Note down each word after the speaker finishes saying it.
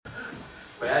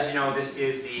But as you know, this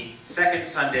is the second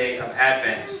Sunday of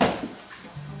Advent.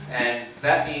 And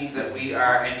that means that we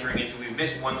are entering into, we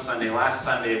missed one Sunday. Last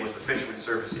Sunday was the fisherman's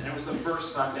service, and it was the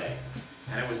first Sunday.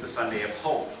 And it was the Sunday of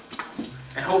hope.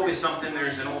 And hope is something,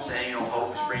 there's an old saying,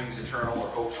 hope springs eternal or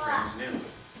hope springs new.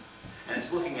 And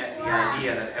it's looking at the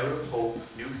idea that out of hope,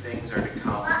 new things are to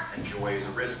come and joy is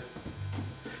arisen.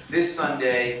 This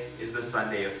Sunday is the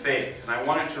Sunday of faith. And I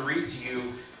wanted to read to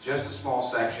you just a small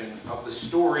section of the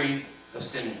story of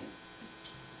Simeon.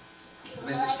 And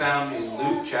this is found in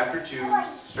Luke chapter 2,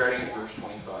 starting at verse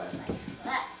 25.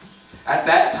 At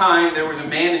that time, there was a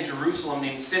man in Jerusalem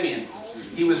named Simeon.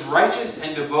 He was righteous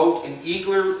and devout and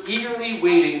eagerly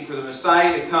waiting for the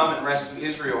Messiah to come and rescue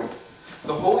Israel.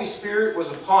 The Holy Spirit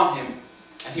was upon him,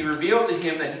 and he revealed to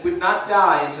him that he would not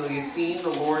die until he had seen the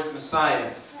Lord's Messiah.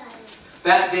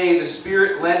 That day the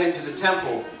Spirit led him to the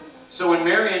temple. So when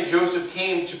Mary and Joseph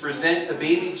came to present the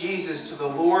baby Jesus to the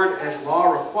Lord as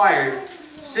law required,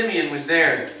 Simeon was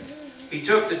there. He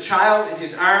took the child in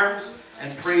his arms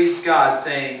and praised God,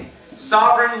 saying,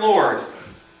 "Sovereign Lord,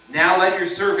 now let your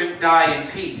servant die in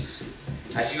peace.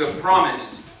 As you have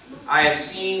promised, I have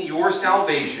seen your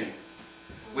salvation,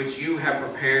 which you have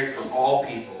prepared for all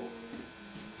people.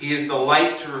 He is the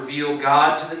light to reveal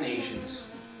God to the nations,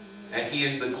 and he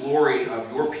is the glory of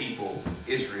your people,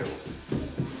 Israel."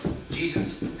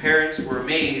 Jesus' parents were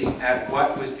amazed at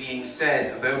what was being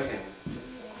said about him.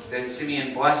 Then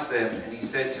Simeon blessed them, and he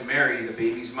said to Mary, the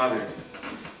baby's mother,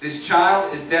 "This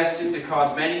child is destined to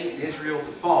cause many in Israel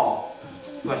to fall,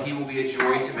 but he will be a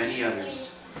joy to many others.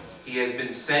 He has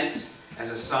been sent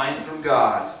as a sign from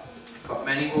God, but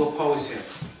many will oppose him.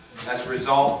 As a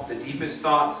result, the deepest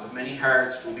thoughts of many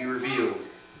hearts will be revealed,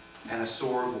 and a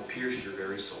sword will pierce your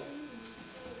very soul."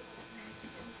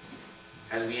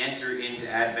 As we enter into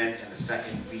Advent and the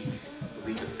second week, the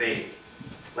week of faith,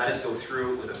 let us go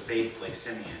through it with a faith like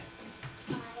Simeon,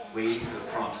 waiting for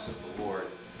the promise of the Lord,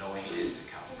 knowing it is to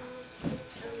come.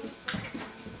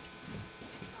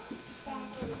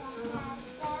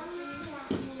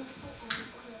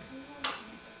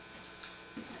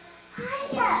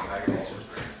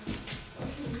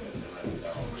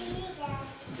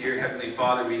 Dear Heavenly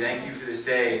Father, we thank you for this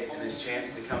day and this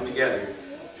chance to come together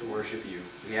to worship you.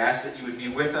 We ask that you would be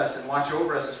with us and watch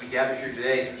over us as we gather here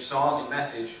today through song and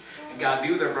message. And God,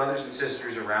 be with our brothers and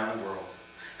sisters around the world.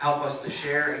 Help us to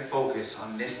share and focus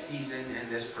on this season and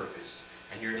this purpose.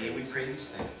 In your name we pray these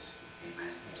things. Amen.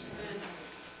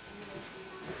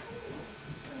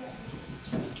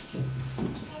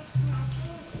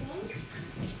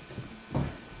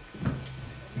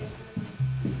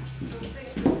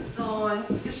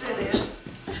 Yes, it is.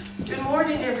 Good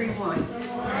morning, everyone. Good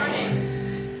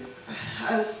morning.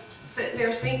 I was sitting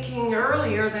there thinking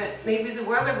earlier that maybe the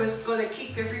weather was going to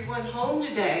keep everyone home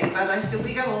today, but I said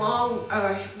we got a long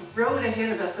road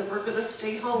ahead of us and we're going to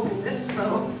stay home in this,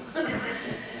 so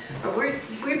but we've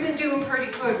been doing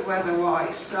pretty good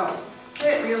weather-wise, so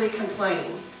can't really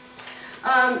complain.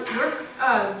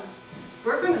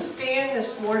 We're going to stand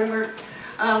this morning. We're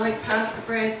like Pastor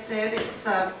Brad said, it's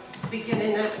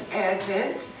beginning of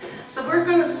Advent. So we're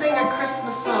going to sing a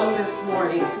Christmas song this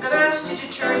morning. I'm going to ask you to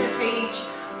turn to page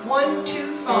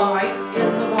 125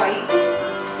 in the white.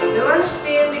 And let us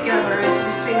stand together as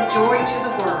we sing Joy to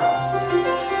the World.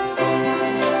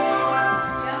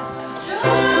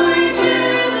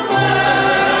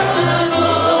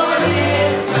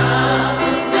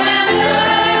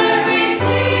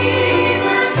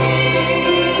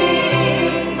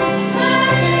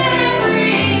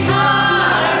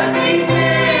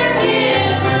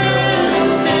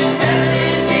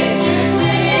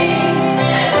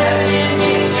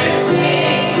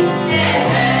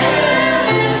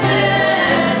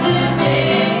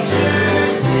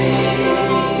 Sing.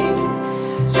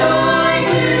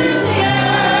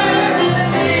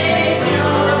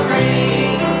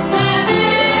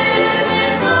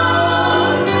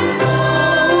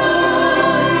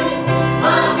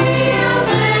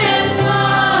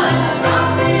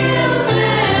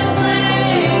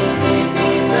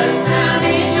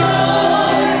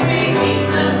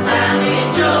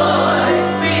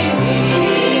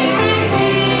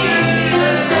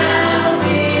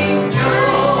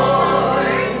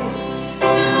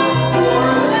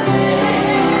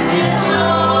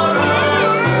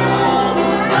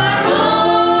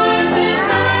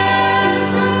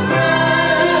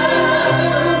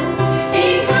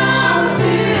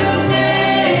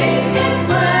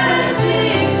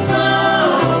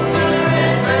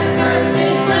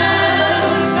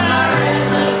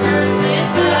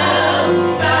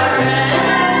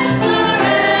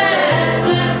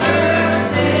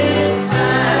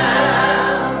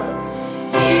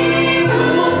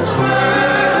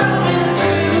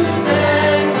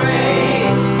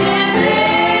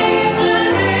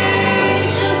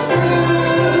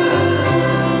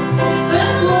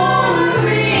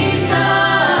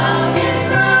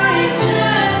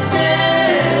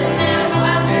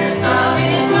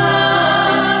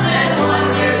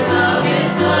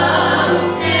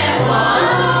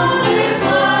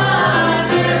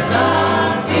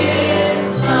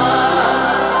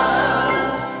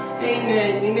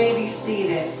 Amen. You may be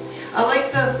seated. I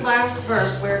like the last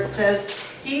verse where it says,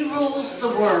 He rules the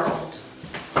world.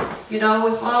 You know,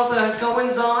 with all the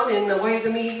goings on and the way the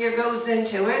media goes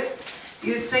into it,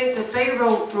 you'd think that they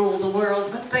rule the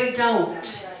world, but they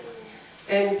don't.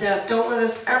 And don't let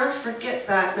us ever forget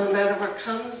that, no matter what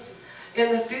comes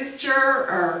in the future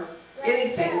or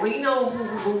anything. We know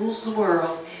who rules the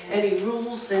world, and He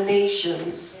rules the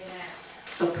nations.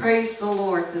 So praise the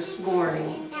Lord this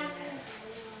morning.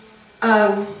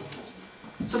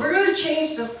 So we're going to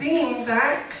change the theme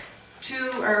back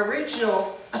to our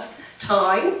original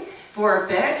time for a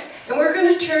bit. And we're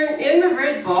going to turn in the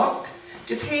Red Book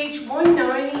to page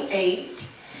 198.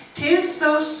 'Tis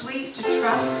so sweet to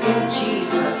trust in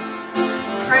Jesus.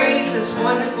 Praise His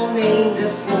wonderful name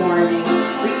this morning.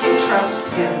 We can trust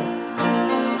Him.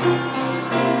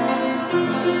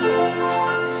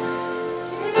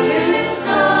 It's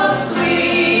so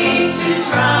sweet to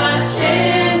trust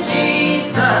in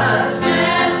Jesus,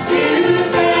 just to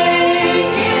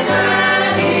take Him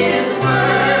at His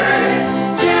word,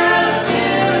 just to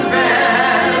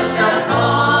rest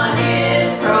upon His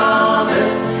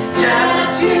promise,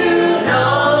 just to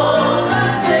know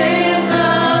thus saith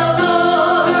the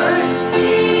Lord.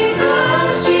 Jesus,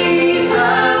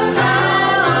 Jesus,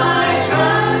 how I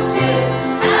trust Him,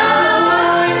 how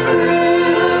I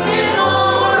prove Him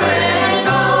o'er and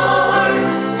o'er.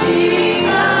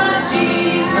 Jesus,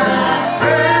 Jesus,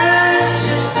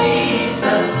 precious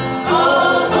Jesus,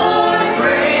 oh, for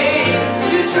grace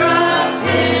to trust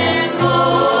Him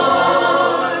more.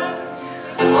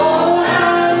 Oh,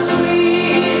 how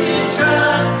sweet to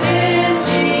trust in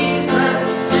Jesus,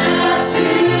 just to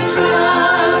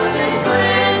trust His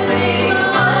cleansing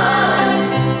blood,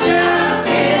 just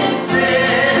in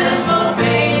simple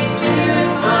faith to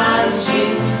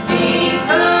plunging beneath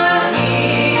the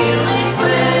healing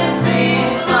cleansing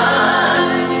flood.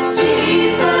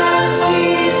 Jesus,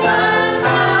 Jesus,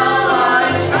 how I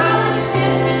trust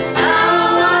Him, how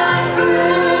I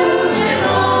prove Him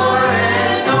o'er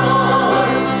and o'er.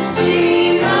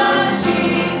 Jesus,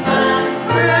 Jesus,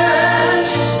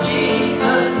 precious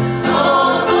Jesus,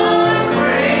 oh, for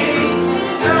grace to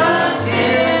trust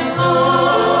Him more.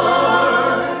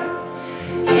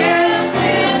 Yes,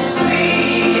 'tis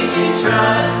sweet to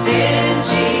trust in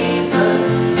Jesus,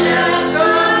 just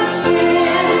from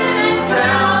sin and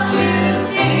self to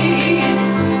cease,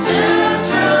 just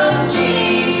from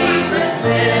Jesus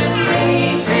simply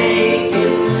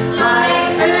taking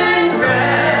life and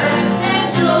rest and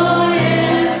joy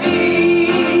and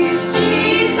peace.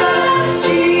 Jesus,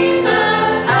 Jesus,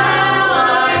 how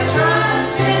I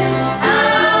trust Him,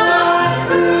 how I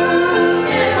prove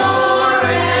Him o'er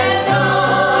and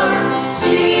o'er.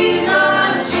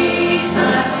 Jesus,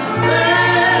 Jesus,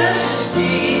 precious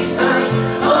Jesus,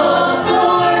 oh,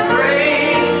 for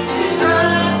grace to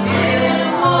trust Him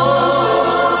more.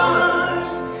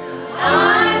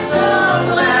 I'm so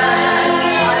glad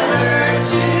I learned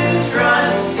to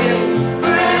trust Him,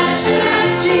 precious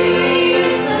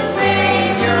Jesus,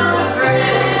 Savior,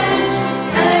 friend.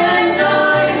 And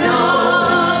I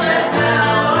know that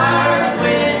Thou art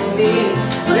with me,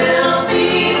 will be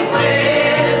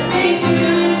with me to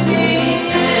the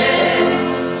end.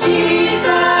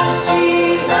 Jesus,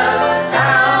 Jesus,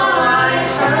 how I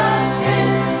trust Him,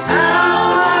 how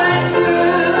I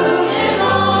prove Him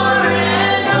o'er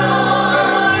and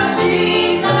o'er.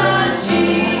 Jesus,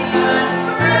 Jesus,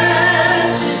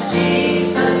 precious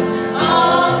Jesus,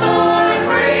 oh, for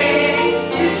grace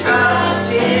to trust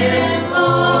Him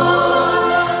more.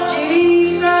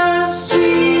 Jesus,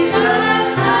 Jesus,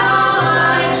 how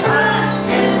I trust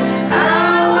Him,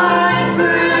 how I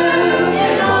prove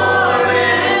Him o'er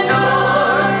and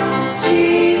o'er.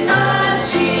 Jesus,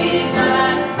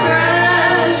 Jesus,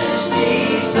 precious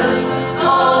Jesus,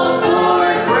 oh, for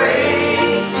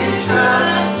grace to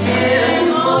trust Him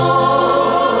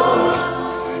more.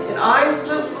 And I'm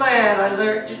so glad I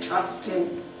learned to trust Him.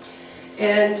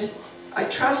 And I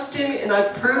trust Him and I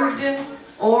proved Him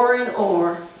o'er and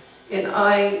o'er. And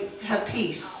I have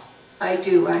peace. I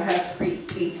do. I have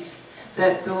peace.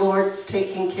 That the Lord's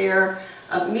taking care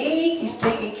of me. He's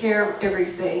taking care of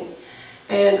everything.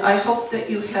 And I hope that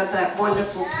you have that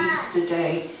wonderful peace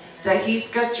today. That He's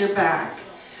got your back.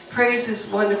 Praise His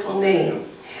wonderful name.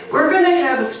 We're going to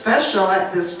have a special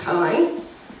at this time.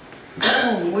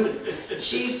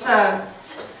 She's, I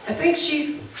think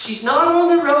she's not on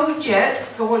the road yet,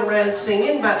 going around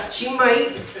singing, but she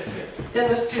might in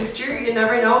the future. You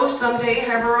never know. Someday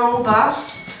have her own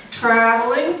bus,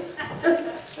 traveling.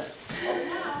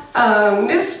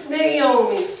 Miss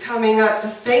Naomi's coming up to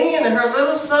sing, and her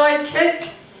little sidekick,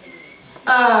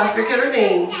 I forget her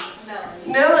name.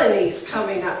 Melanie's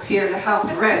coming up here to help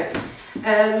Red.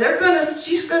 And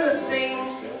she's gonna sing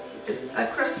a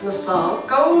Christmas song,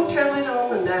 Go Tell It on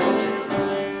the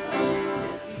Mountain.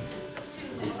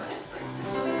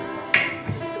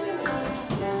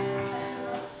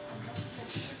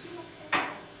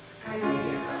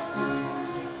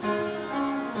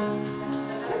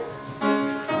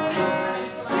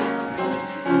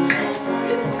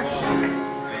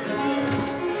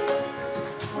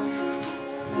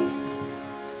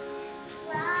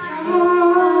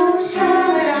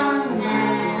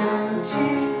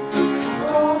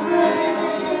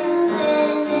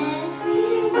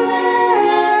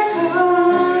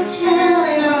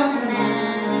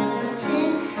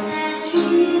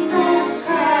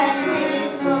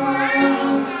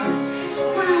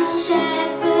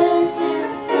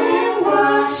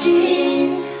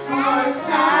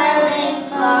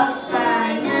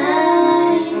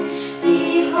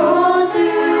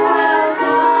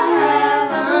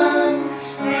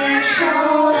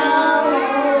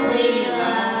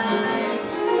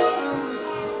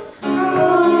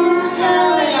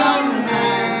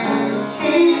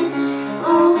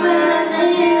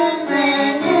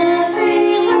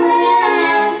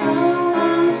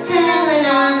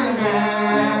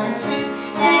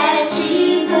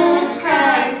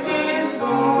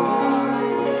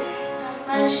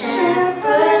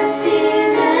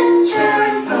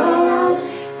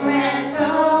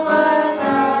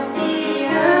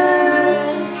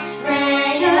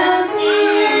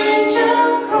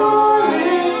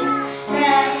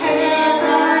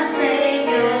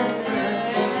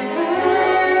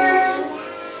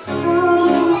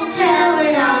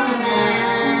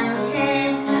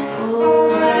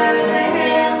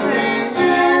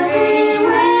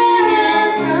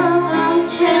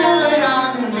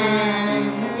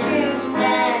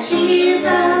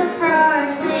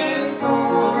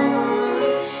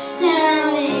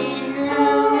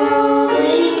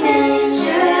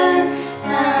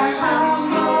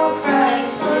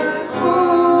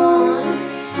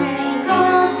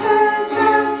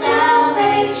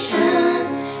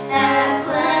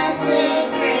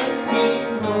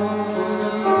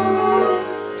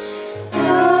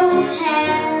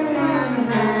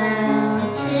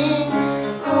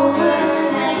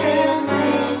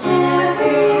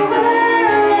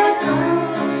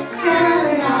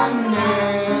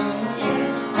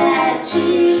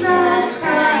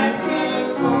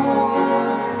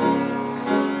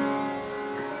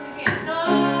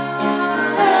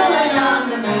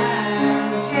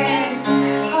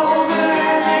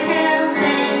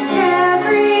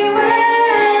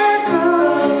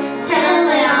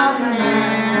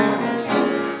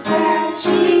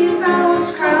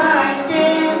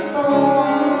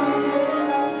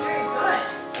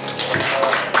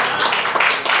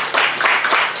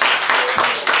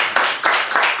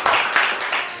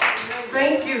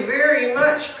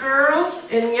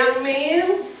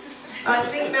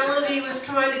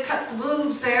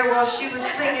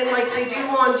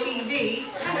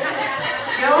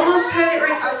 She almost had it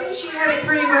right. I think she had it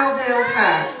pretty well down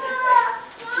pat.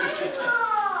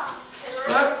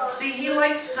 Well, see, he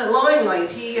likes the limelight.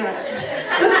 He's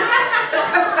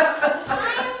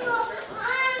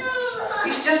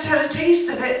just had a taste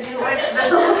of it and he likes the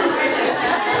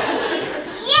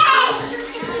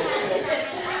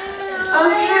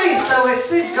Okay, so it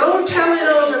said, go tell it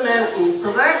on the mountain.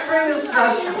 So that brings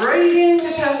us right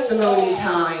into testimony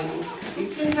time. You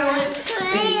can tell it. If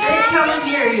you can't tell it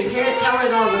here, you can't tell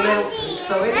it on the mountain.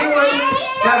 So anyone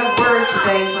got a word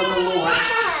today from the Lord?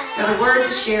 Got a word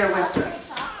to share with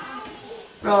us?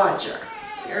 Roger.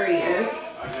 There he is.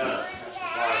 I got a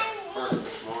testify first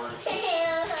this morning.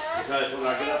 Because when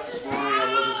I got up this morning, I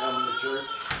wasn't coming to church.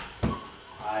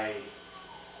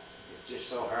 It's just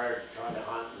so hard to try to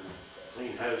hunt and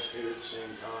clean house too at the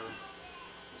same time.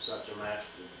 It's such a mess.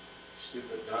 The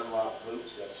stupid Dunlop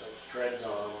boots got such treads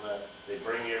on them that they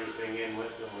bring everything in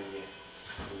with them when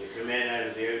you come in out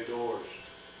of the outdoors.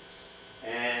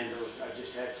 And I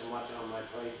just had so much on my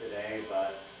plate today,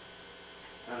 but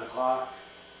 10 o'clock,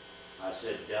 I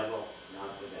said, devil,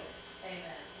 not today.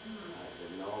 Amen. I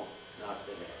said, no, not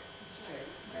today. That's right.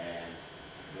 And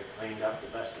they cleaned up the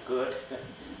best I could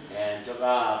and took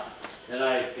off. Then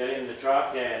I got in the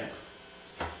truck and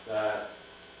the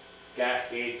gas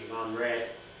gauge was on red.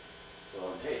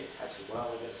 So I said,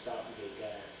 well, I gotta stop and get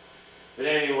gas. But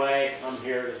anyway, I'm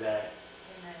here today.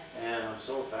 Amen. And I'm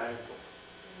so thankful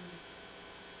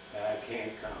that I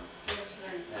can come. Yes,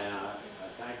 right. And I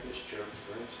thank this church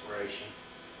for inspiration,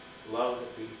 love the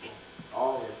people,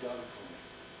 all they've done for me.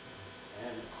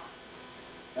 And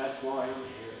that's why I'm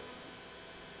here.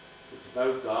 It's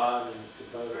about God and it's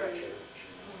about our church.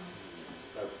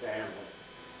 about family.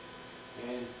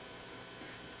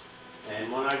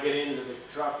 And when I get into the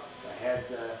truck, I had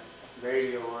the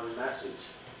radio on the message,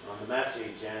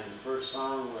 and the first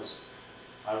song was,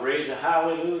 I raise a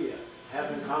hallelujah,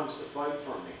 heaven comes to fight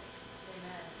for me.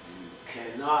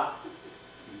 Amen.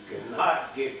 You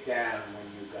cannot get down when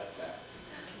you got that.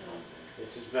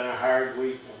 This has been a hard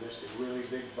week. I missed a really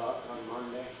big buck on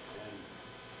Monday, and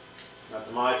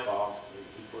not my fault.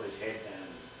 He put his head down.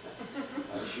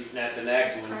 I was shooting at the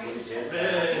neck when he put his head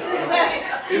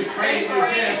down. His praise will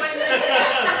miss.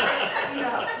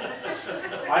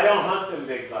 I don't hunt them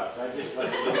big bucks. I just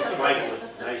let them spike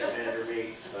with nice tender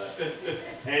meat. But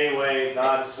anyway,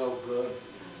 God is so good.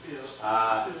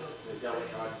 The devil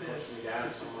tried to push me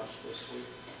down so much this week.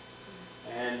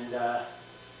 And I'll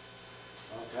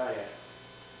tell you,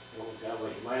 the old devil,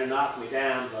 he might have knocked me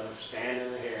down, but I'm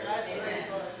standing here. Amen.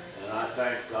 And I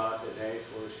thank God today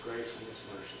for his grace and his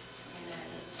mercy.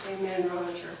 Amen,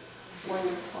 Roger.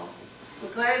 Wonderful.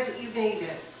 We're glad that you made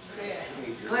it.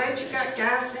 Glad you got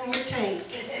gas in your tank.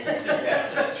 Yeah,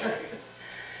 that's right.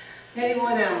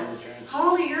 Anyone else?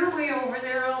 Holly, you're way over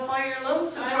there all by your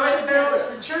lonesome trying to balance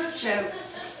the church out.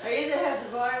 I either have the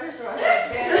virus or I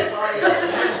have bad virus.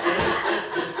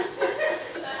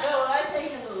 No, I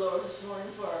thank the Lord this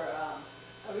morning for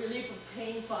a relief of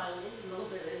pain finally, a little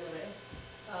bit anyway.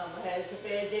 I had a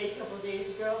bad day a couple of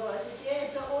days ago, but I said,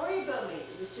 Dad, don't worry about me.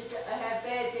 It was just I have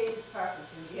bad days with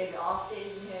Parkinson's. You have your off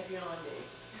days and you have your on days.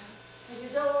 I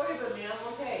said, don't worry about me,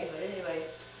 I'm okay. But anyway,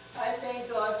 I thank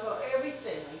God for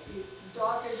everything. Like the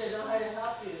doctors that know how to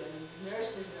help you, and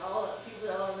nurses, and all the people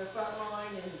that are on the front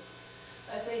line. And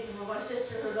I thank you for my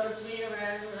sister who loves me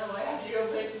around when I have to go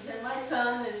places, and my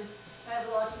son, and I have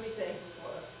a lot to be thankful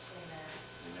for.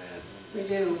 Amen. We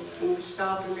do. When we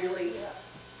stop and really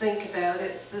think about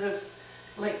it, instead of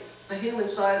like the human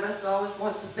side of us always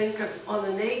wants to think of on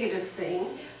the negative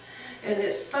things. And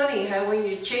it's funny how when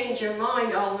you change your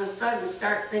mind, all of a sudden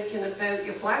start thinking about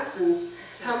your blessings,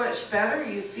 how much better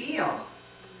you feel.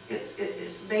 It's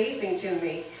amazing to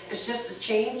me. It's just a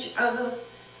change of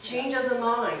the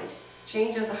mind,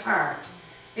 change of the heart.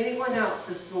 Anyone else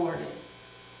this morning?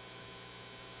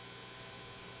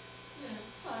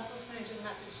 Yes, I was listening to the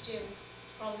message too,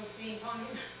 probably the same time.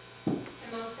 And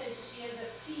Mom said she has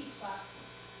this peace, but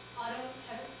I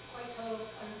haven't quite told,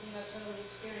 I don't think I've totally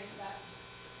experienced that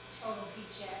total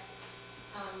peace yet.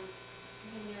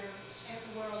 When you're in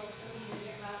the world, it's so easy to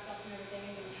get wrapped up in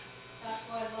everything, and that's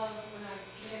why I love when I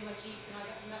get in my Jeep and I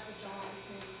get the message on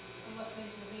and I'm listening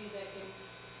to the music. And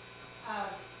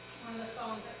one of the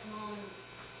songs that come on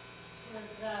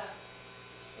was the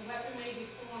weapon may be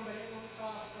formed, but it won't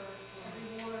prosper. Every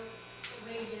war that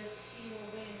wages, he will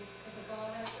win, because the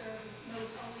God I serve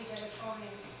knows only that it's trying,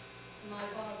 and my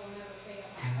God will never fail.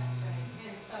 That's right.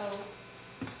 And so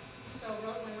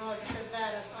when Roger said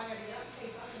that, I got to get up and say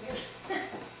something here.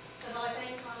 Because I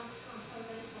think I'm so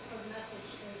thankful for the message,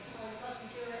 because I listen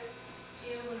to it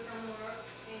to and from work,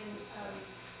 and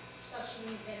especially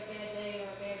when you've had a bad day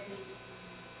or a bad week,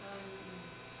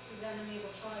 the enemy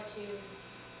will try to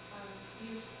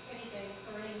use anything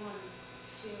or anyone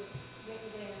to get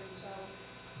you down. So,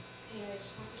 I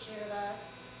just want to share that.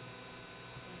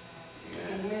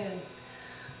 Amen.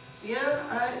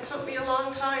 Yeah, it took me a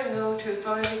long time, though, to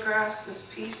finally grasp this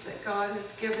peace that God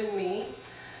has given me.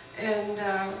 And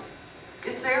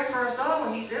it's there for us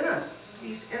all. He's in us.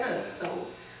 He's in us. So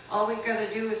all we've got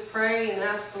to do is pray and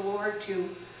ask the Lord to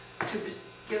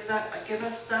give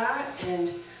us that.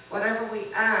 And whatever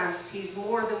we ask, He's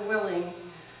more than willing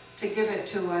to give it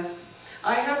to us.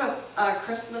 I have a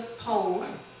Christmas poem,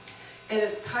 and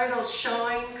it's titled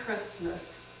Shine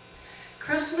Christmas.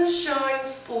 Christmas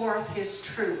shines forth His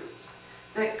truth,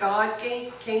 that God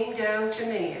came down to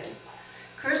man.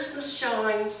 Christmas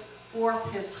shines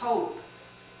forth His hope,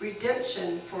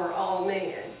 redemption for all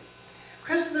man.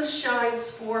 Christmas shines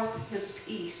forth His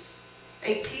peace,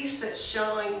 a peace that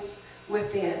shines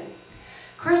within.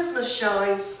 Christmas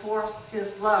shines forth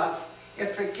His love and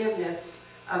forgiveness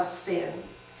of sin.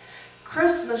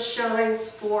 Christmas shines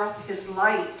forth His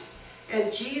light,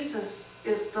 and Jesus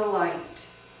is the light.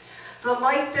 The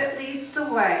light that leads the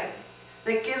way,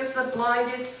 that gives the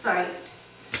blinded sight.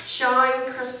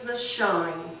 Shine, Christmas,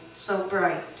 shine, so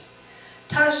bright.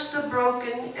 Touch the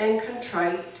broken and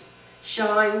contrite.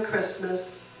 Shine,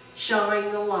 Christmas,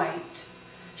 shine the light.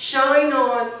 Shine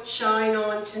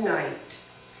on tonight.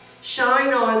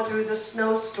 Shine on through the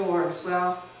snowstorms,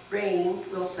 well, rain,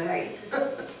 we'll say.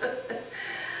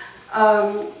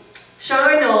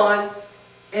 Shine on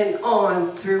and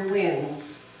on through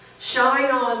winds. Shine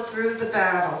on through the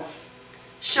battles.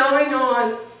 Shine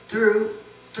on through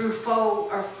foe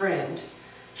or friend.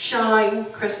 Shine,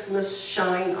 Christmas,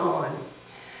 shine on.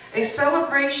 A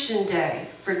celebration day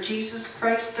for Jesus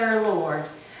Christ our Lord.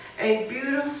 A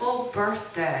beautiful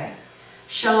birthday.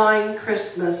 Shine,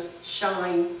 Christmas,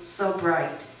 shine so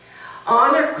bright.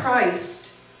 Honor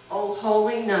Christ, O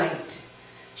holy night.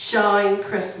 Shine,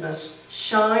 Christmas,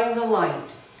 shine the light.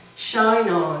 Shine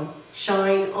on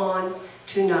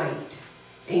tonight.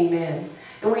 Amen.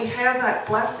 And we have that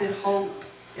blessed hope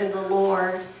in the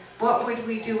Lord. What would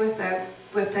we do without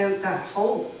that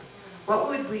hope? What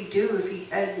would we do if he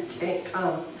hadn't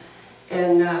come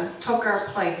and took our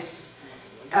place?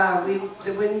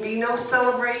 There wouldn't be no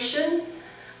celebration.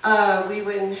 We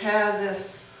wouldn't have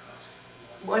this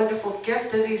wonderful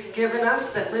gift that he's given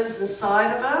us that lives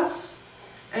inside of us.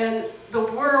 And the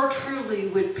world truly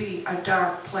would be a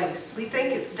dark place. We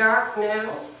think it's dark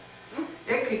now.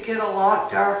 It could get a lot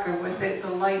darker without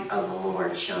the light of the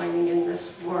Lord shining in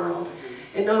this world.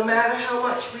 And no matter how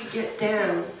much we get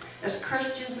down, as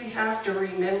Christians we have to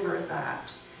remember that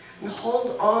and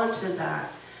hold on to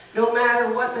that. No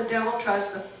matter what the devil tries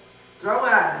to throw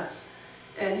at us,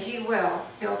 and he will.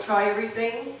 He'll try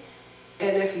everything,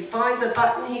 and if he finds a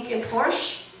button he can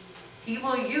push, he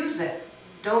will use it.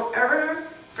 Don't ever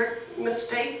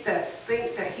think that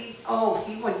he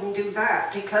wouldn't do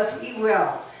that, because he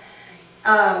will.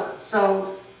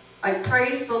 So I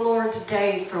praise the Lord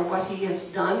today for what he has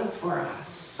done for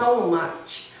us. So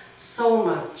much, so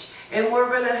much. And we're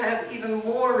going to have even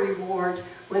more reward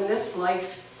when this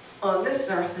life on this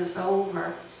earth is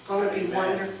over. It's going to be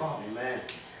wonderful. Amen.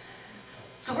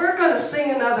 So we're going to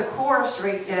sing another chorus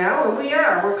right now, and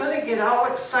we're going to get all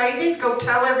excited, go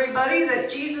tell everybody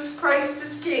that Jesus Christ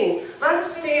is King. Let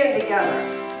us stand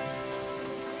together.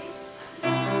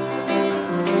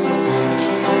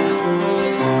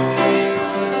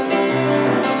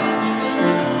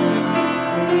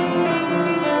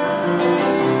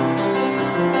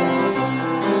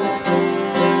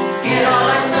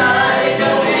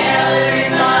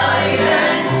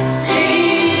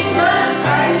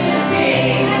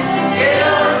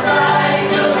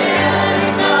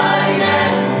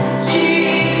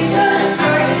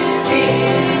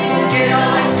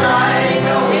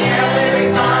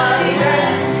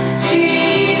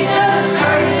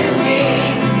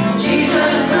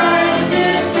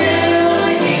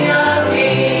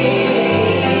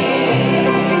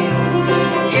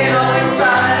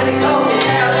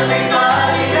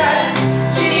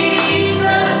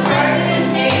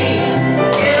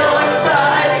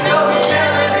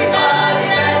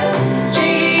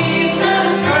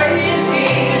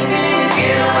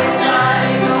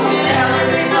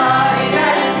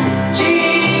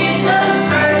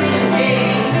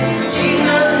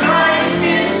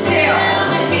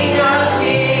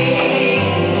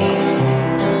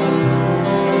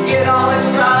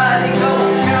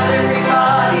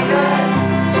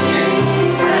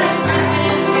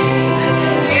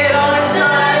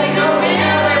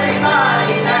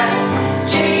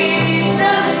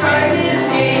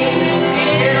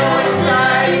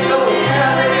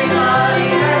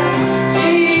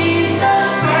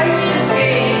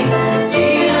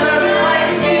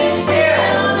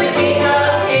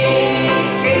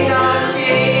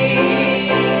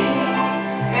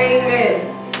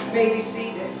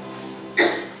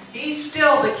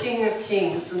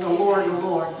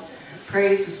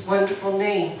 Praise his wonderful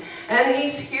name. And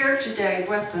he's here today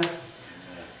with us.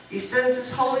 He sends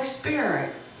his Holy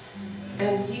Spirit,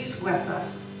 and he's with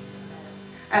us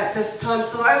at this time.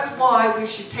 So that's why we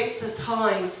should take the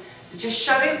time to just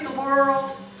shut out the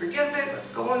world, forget about what's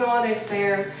going on out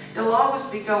there. It'll always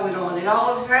be going on. It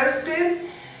always has been,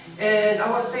 and I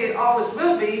want to say it always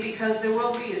will be, because there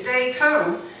will be a day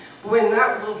come when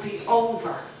that will be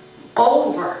over.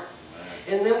 Over.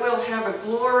 And then we'll have a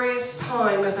glorious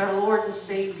time with our Lord and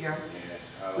Savior.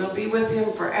 We'll be with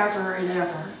him forever and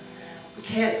ever. We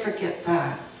can't forget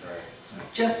that. So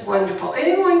just wonderful.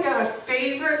 Anyone got a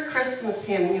favorite Christmas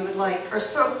hymn you would like, or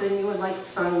something you would like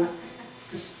sung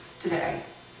today?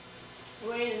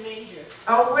 Away in the manger.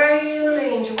 Away in the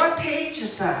manger. What page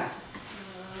is that?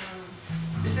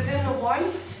 Is it in the white?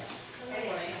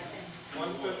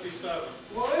 157.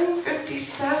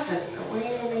 157.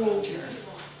 Away in the manger.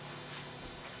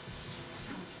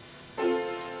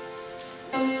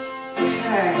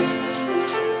 Okay.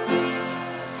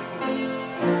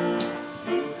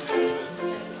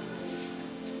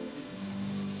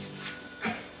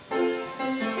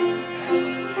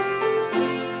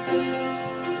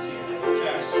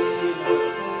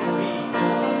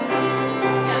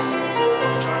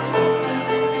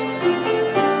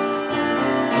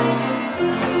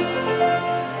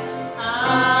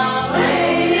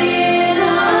 Away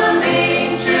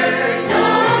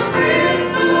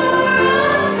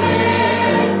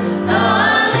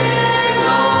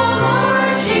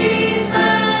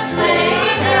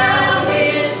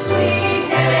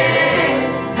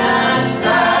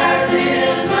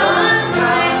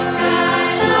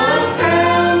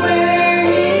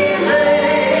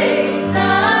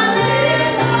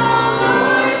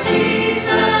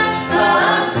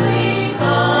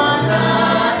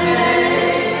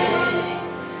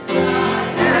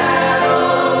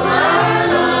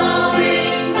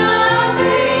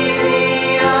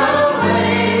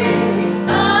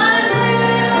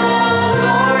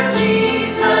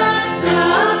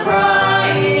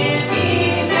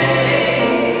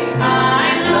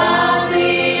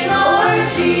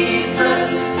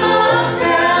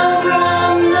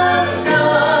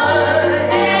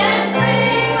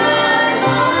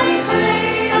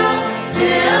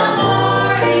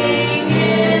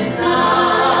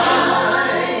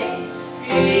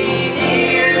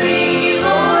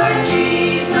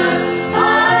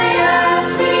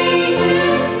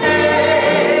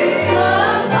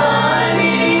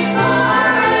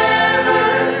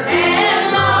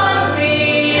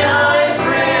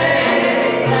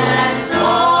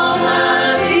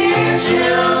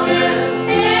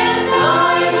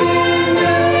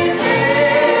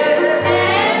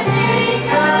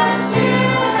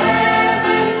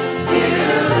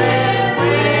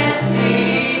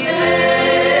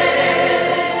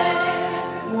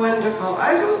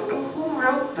don't know who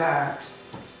wrote that.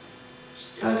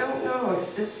 I don't know.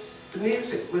 It's this, the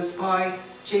music was by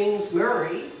James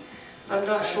Murray. I'm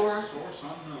not sure. Source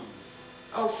unknown.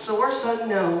 Oh, Source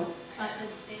Unknown.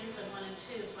 Putnam Stanza 1 and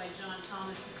 2 is by John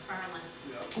Thomas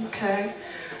McFarlane. Okay.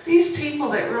 These people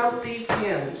that wrote these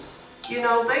hymns, you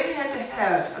know, they had to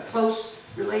have a close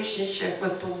relationship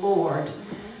with the Lord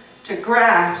to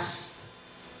grasp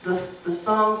the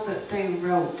songs that they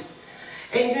wrote.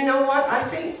 And you know what? I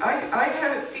think I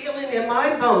have a feeling in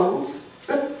my bones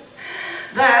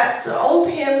that the old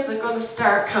hymns are going to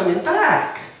start coming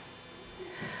back.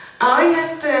 I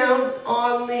have found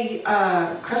on the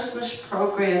Christmas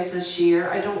programs this year,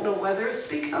 I don't know whether it's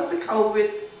because of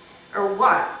COVID or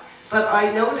what, but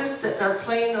I noticed that they're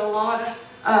playing a lot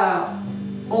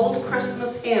of old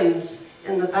Christmas hymns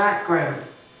in the background.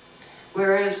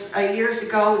 Whereas years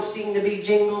ago it seemed to be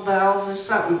Jingle Bells or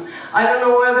something. I don't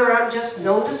know whether I'm just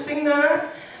noticing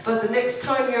that, but the next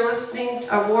time you're listening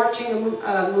or watching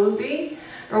a movie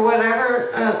or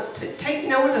whatever, take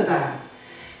note of that.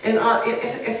 And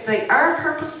if they are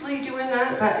purposely doing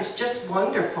that, that is just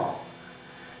wonderful.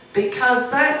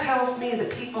 Because that tells me that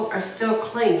people are still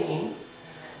clinging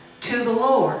to the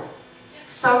Lord.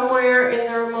 Somewhere in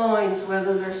their minds,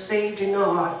 whether they're saved or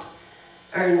not,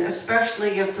 and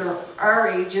especially if they're our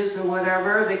ages or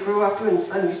whatever, they grew up in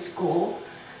Sunday school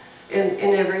and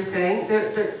everything,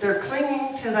 they're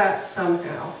clinging to that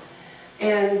somehow.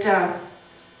 And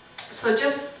so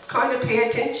just kind of pay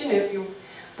attention if you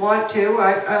want to.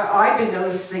 I've been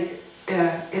noticing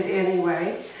it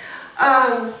anyway.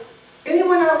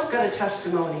 Anyone else got a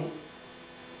testimony?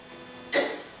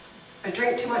 I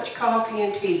drink too much coffee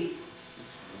and tea.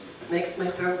 Makes my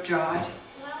throat dry.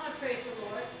 Well, I want to praise the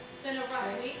Lord. It's been a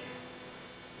rough week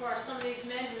for some of these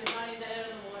men who have not even got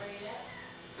out of the water yet.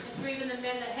 And for even the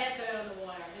men that have got out of the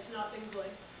water, it's not been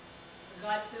good.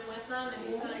 God's been with them, and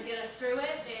He's going to get us through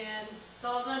it, and it's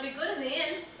all going to be good in the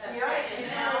end. That's right. You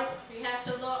know, we have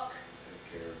to look.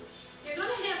 Take care of us. You're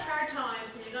going to have hard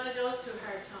times, and you're going to go through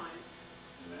hard times.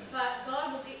 Amen. But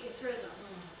God will get you through them.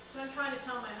 So I'm trying to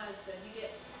tell my husband, he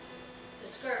gets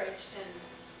discouraged, and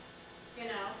you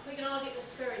know, we can all get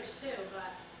discouraged too,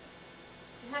 but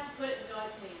you have to put it in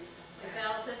God's hands. So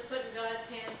Val says, put it in God's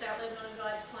hands, start living on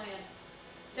God's plan.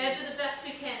 Gotta do the best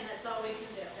we can, that's all we can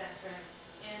do. That's right.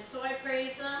 And so I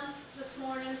praise Him this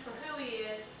morning for who He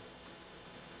is,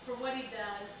 for what He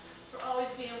does, for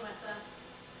always being with us.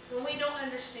 When we don't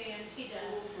understand, He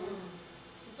does.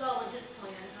 It's all in His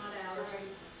plan, not ours.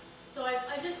 So I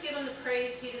just give Him the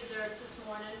praise He deserves this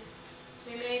morning.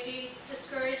 We may be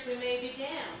discouraged, we may be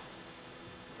down,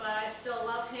 but I still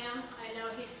love Him. I know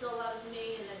He still loves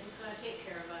me, and that He's going to take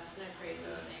care of us, and I praise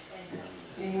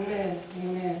Him. Amen.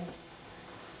 Amen.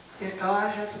 Yeah,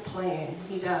 God has a plan.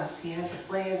 He does. He has a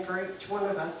plan for each one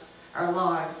of us, our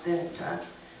lives, and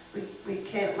we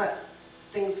can't let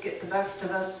things get the best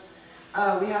of us.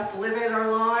 We have to live in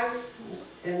our lives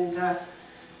and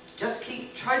just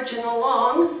keep trudging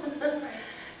along.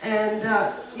 And,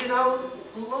 you know,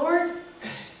 Lord,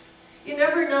 you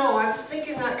never know. I was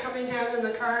thinking that coming down in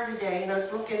the car today, and I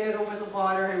was looking out over the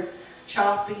water and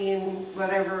choppy and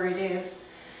whatever it is.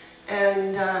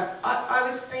 And I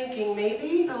was thinking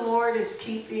maybe the Lord is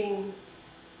keeping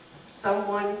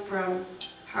someone from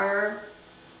harm,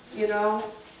 you know,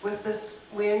 with this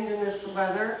wind and this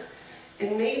weather.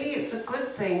 And maybe it's a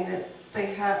good thing that they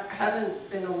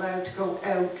haven't been allowed to go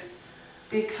out,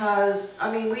 because, I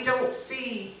mean, we don't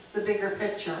see the bigger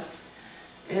picture.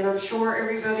 And I'm sure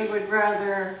everybody would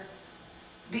rather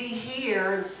be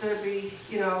here instead of be,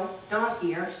 you know, not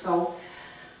here. So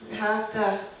we have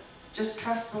to just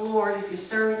trust the Lord. If you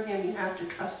serve Him, you have to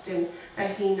trust Him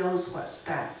that He knows what's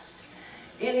best.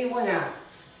 Anyone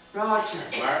else? Roger.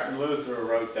 Martin Luther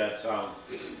wrote that song.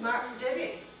 Martin did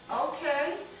it.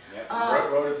 Okay. Yep,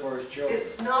 wrote it for his children.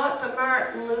 It's not the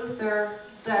Martin Luther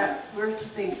that we're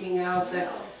thinking of.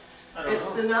 That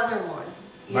it's another one.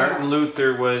 Yeah. Martin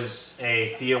Luther was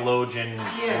a theologian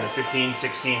Yes. in the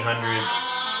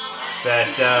 1600s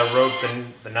that wrote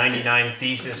the 99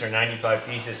 Thesis or 95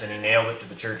 Thesis, and he nailed it to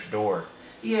the church door.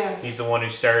 Yes. He's the one who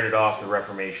started off the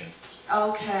Reformation.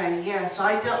 Okay, yes,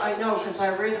 I know, because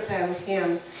I read about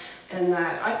him and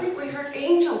that. I think we heard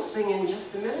angels singing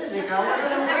just a minute ago. I don't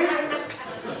know where that was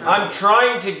coming from. I'm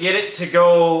trying to get it to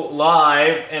go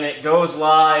live, and it goes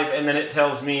live, and then it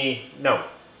tells me no.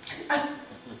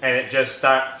 And it just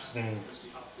stops. And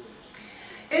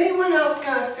Anyone else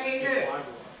got a favorite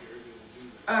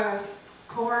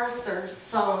chorus or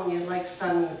song you'd like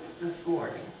sung this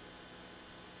morning?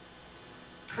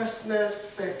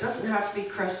 Christmas, or it doesn't have to be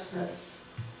Christmas.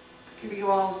 Give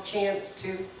you all a chance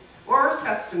to, or a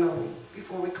testimony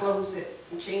before we close it.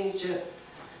 and change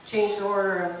the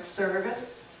order of the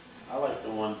service. I like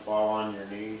the one fall on your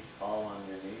knees, fall on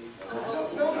your knees. I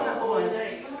don't know that one. Do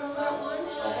you know that one?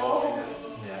 Oh,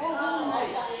 Yeah.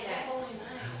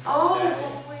 Oh,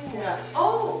 Holy Night.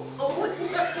 Oh, Holy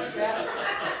Night.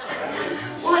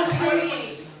 One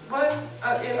page, one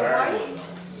in white.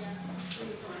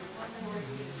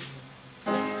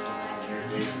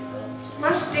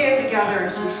 Let's stand together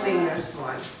as we sing this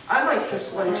one. I like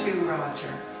this one too,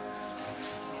 Roger.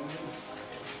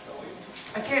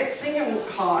 I can't sing them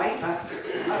high, but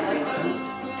I like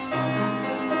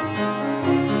them.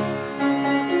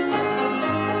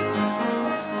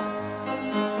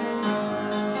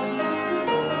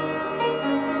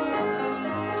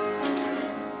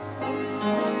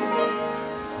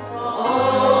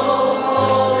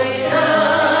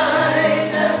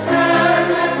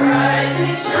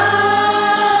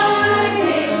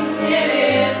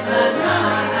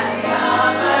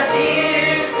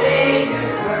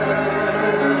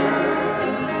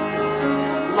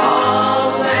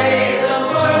 Long lay the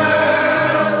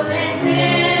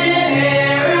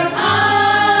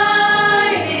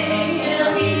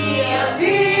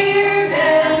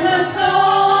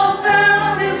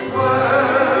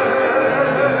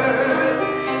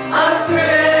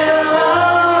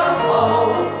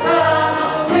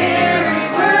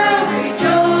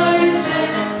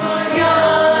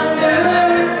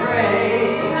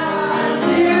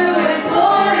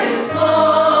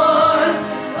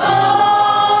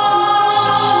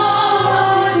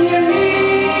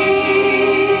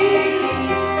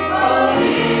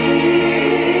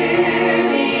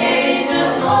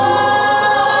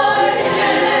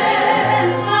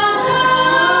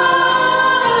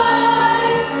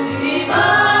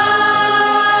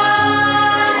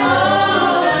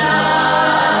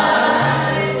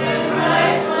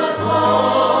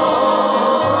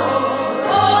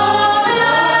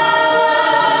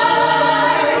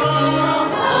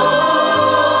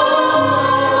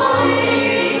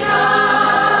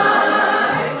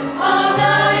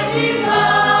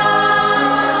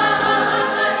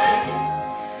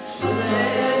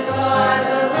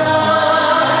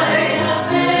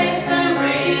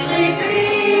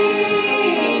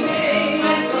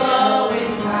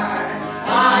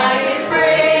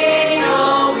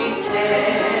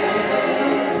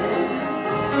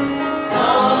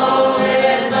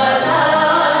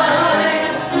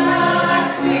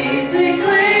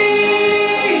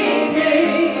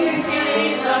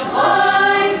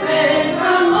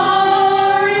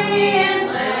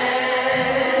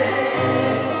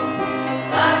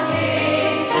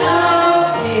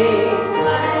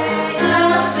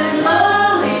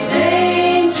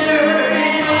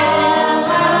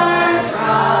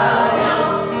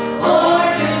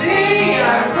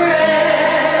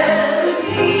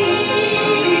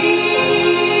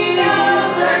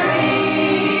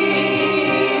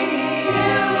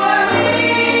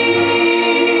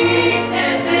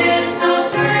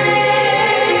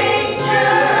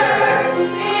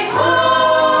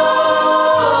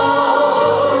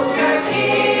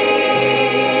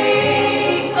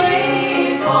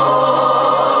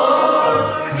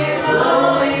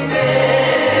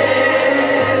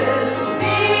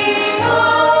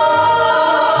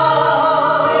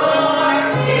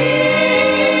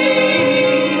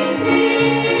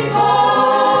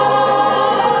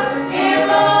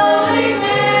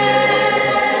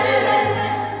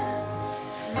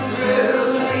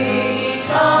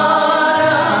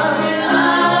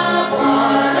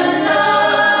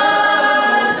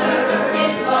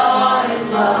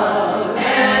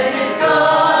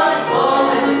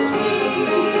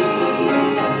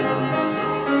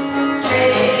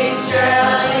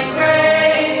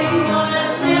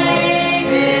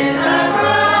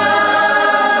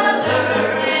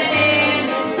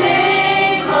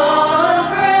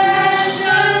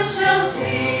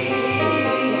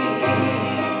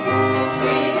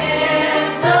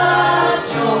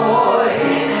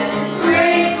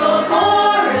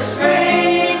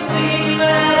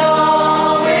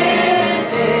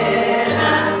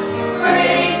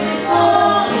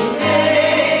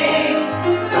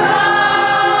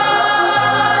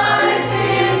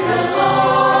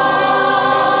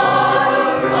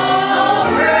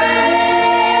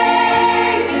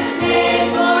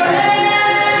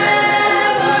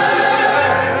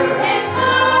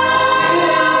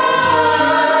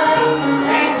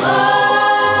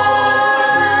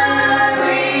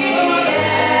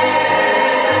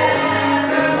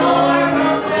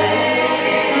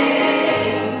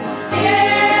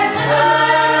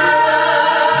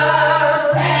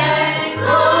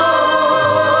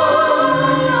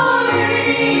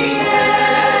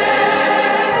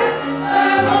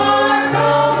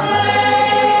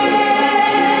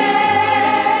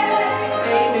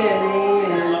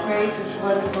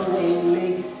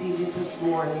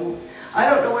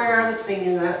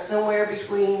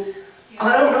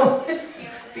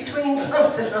between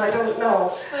something, I don't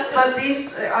know. But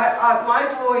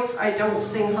my voice, I don't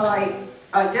sing high.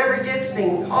 I never did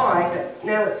sing high, but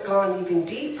now it's gone even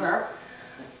deeper.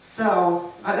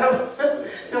 So I don't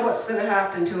know what's going to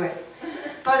happen to it.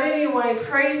 But anyway,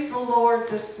 praise the Lord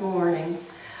this morning.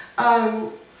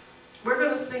 We're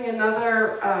going to sing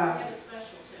another, We have a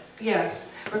special too. yes,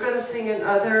 we're going to sing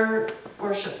another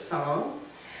worship song.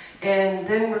 And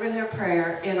then we're going to have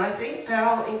prayer. And I think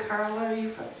Val and Carla,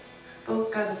 you've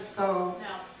both got a song. No,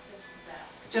 just that.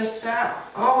 Just Val.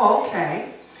 Oh,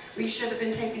 okay. We should have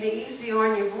been taking it easy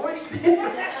on your voice.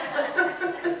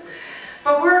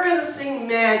 But we're going to sing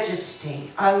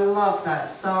Majesty. I love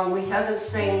that song. We haven't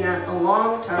sang that in a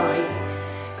long time.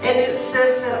 And it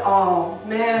says it all.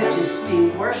 Majesty.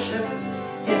 Worship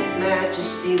His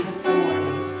Majesty this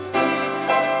morning.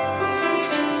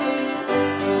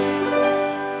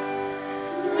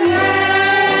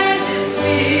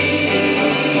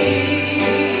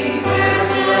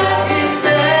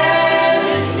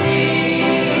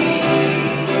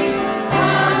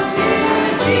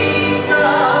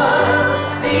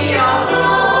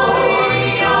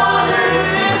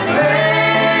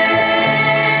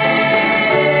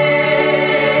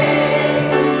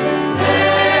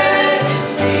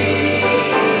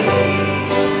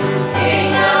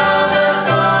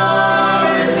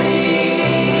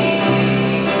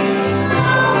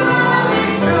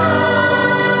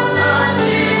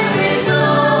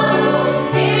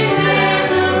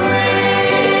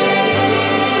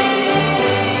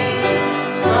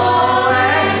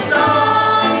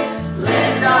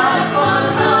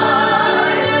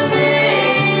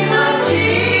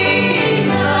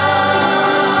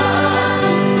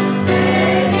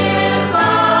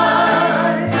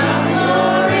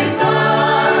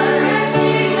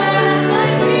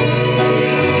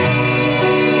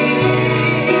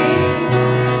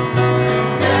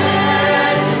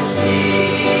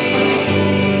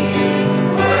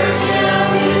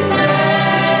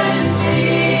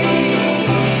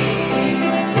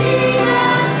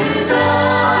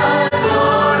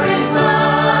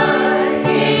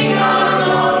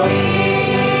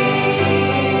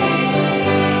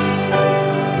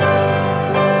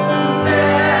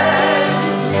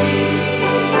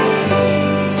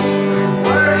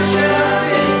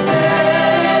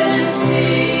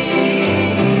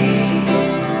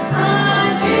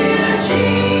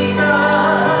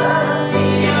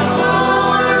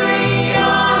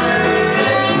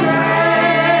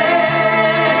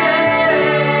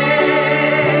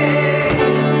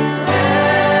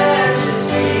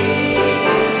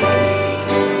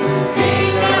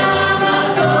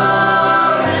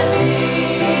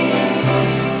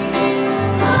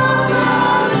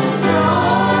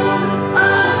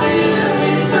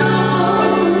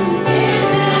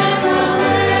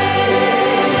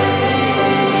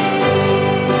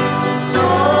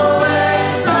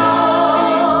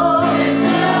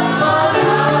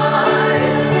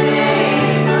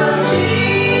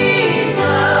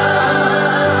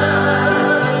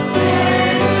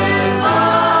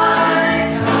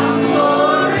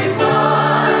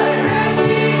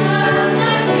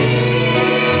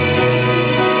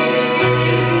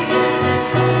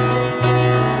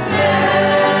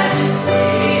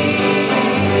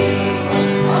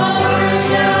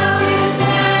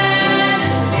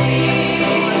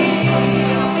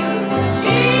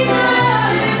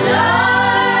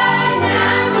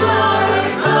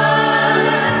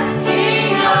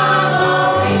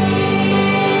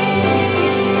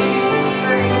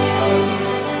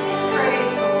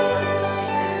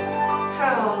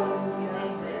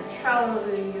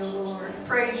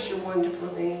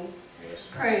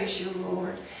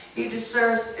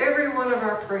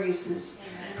 praises.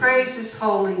 Praise His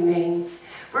holy name.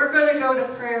 We're going to go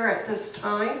to prayer at this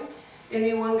time.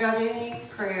 Anyone got any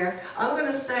prayer? I'm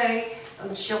going to say,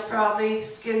 and she'll probably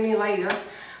skin me later,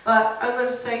 but I'm going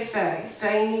to say Faye.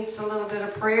 Faye needs a little bit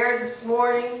of prayer this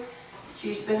morning.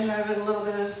 She's been having a little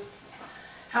bit of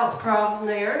health problem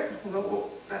there.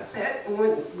 That's it.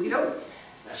 We don't.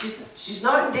 She's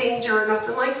not in danger or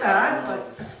nothing like that.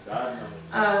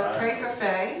 But pray for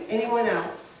Faye. Anyone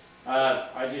else?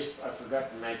 I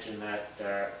forgot to mention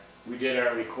that we did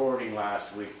our recording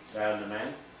last week, Sound of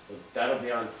Men. So that'll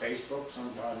be on Facebook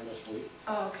sometime this week.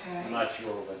 Okay. I'm not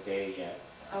sure what day yet.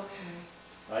 Okay.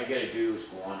 All I gotta do is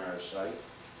go on our site,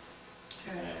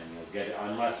 Okay. and you'll get it,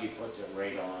 unless he puts it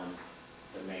right on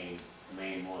the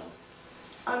main one.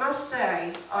 I must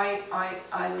say,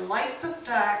 I like the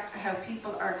fact how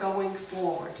people are going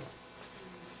forward.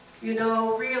 You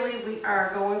know, really, we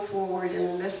are going forward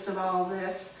in the midst of all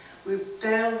this. We've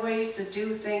found ways to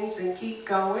do things and keep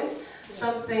going.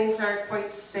 Some things aren't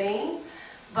quite the same,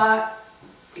 But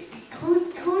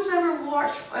who's ever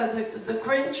watched the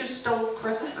Grinch Who Stole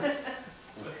Christmas?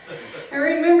 And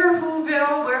remember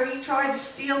Whoville, where he tried to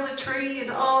steal the tree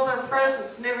and all their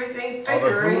presents and everything, All the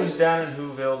figuring, Who's down in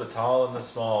Whoville, the tall and the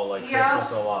small, like Yeah.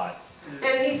 Christmas a lot.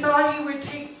 and he thought he would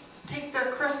take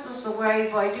their Christmas away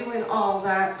by doing all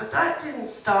that, but that didn't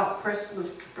stop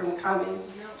Christmas from coming,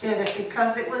 did it?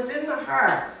 Because it was in the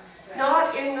heart,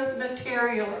 not in the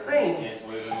material things. Can't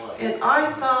live in life. And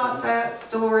I thought that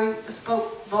story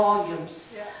spoke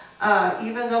volumes,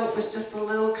 even though it was just a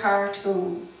little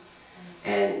cartoon.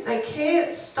 And they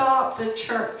can't stop the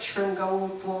church from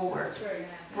going forward.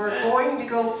 We're Amen. going to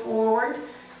go forward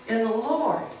in the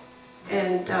Lord.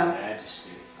 And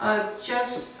Majesty. I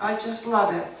just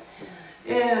love it.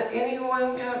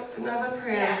 Anyone got another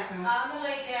prayer Yes, request? on the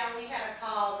way down, we had a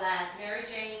call that Mary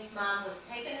Jane's mom was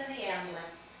taken in the ambulance.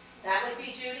 That would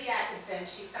be Judy Atkinson,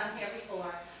 she's sung here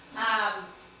before,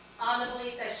 on the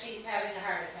belief that she's having a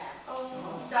heart attack.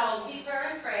 So keep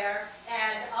her in prayer,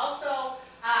 and also,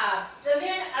 the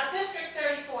men of District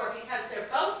 34, because their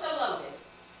boats are loaded,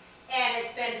 and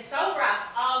it's been so rough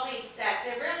all week that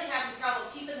they're really having trouble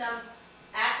keeping them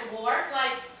at the wharf,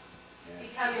 like,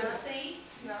 because of the sea.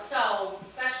 So,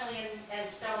 especially in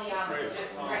Stony Island, it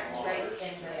just went straight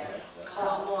in there.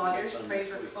 Calm waters, pray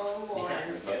for calm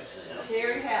waters. Yes.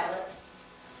 Terry Hallett.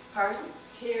 Pardon?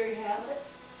 Terry Hallett.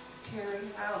 Terry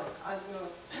Howard, I don't know.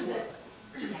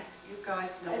 You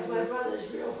guys know. That's my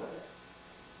brother's real brother.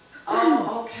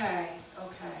 Oh, okay.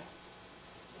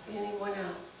 Anyone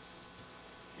else?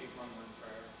 Keep Mama in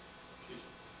prayer. She's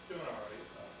doing all right.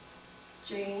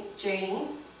 Jane,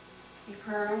 keep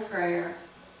her in prayer.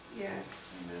 Yes.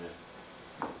 Amen.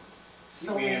 So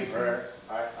Keep me in many prayer.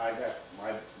 I got,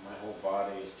 my whole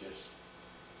body is just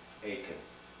aching.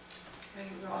 Hey,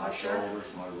 My Roger. shoulders,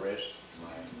 my wrist,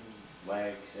 my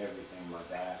legs, everything, my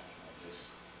back.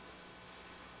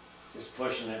 Just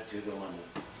pushing it to the limit.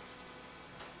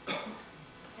 Okay.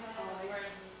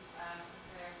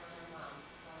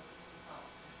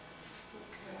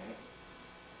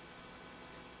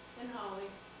 And Holly.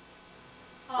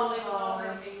 Holly,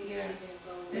 yes.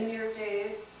 And your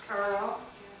dad, Carl,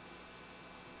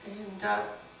 and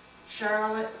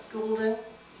Charlotte Goulden,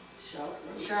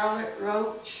 Charlotte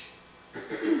Roach.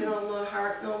 Been on my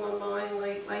heart and on my mind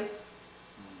lately.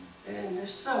 And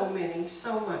there's so many,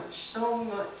 so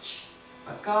much.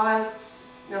 But God's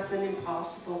nothing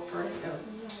impossible for him.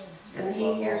 And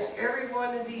he hears every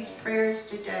one of these prayers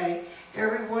today,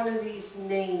 every one of these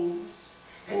names.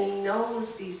 And he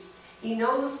knows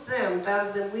them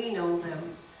better than we know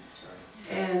them.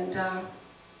 And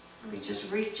we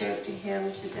just reach out to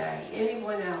him today.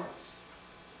 Anyone else?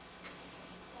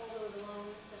 All those alone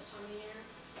this time of year,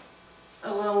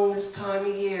 Alone this time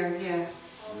of year,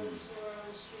 yes. all those who are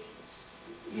on the streets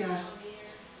this Yeah, time of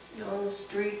year. you're on the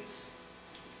streets.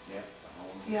 Yep.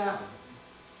 Yeah.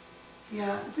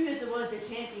 Yeah. Be with the ones that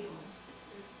can't be home.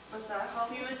 What's that?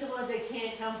 Be with the ones that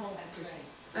can't come home at Christmas.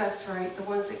 That's right, the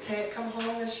ones that can't come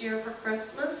home this year for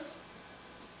Christmas.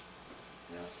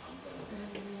 Yeah,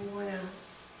 I'm And anyone else?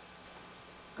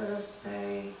 Gonna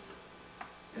say,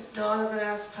 if not, I'm gonna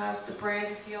ask Pastor Brad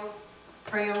if he'll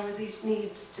pray over these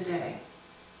needs today.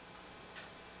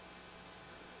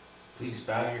 Please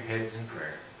bow your heads in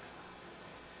prayer.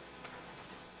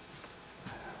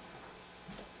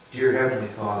 Dear Heavenly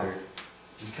Father,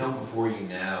 we come before you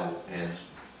now, and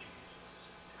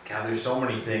God, there's so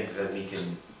many things that we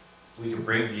can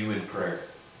bring to you in prayer.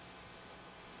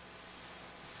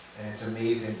 And it's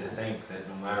amazing to think that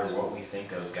no matter what we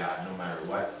think of God, no matter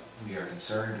what we are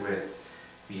concerned with,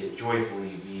 be it joyfully,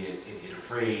 be it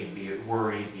afraid, be it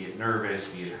worried, be it nervous,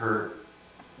 be it hurt,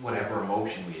 whatever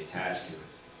emotion we attach to it,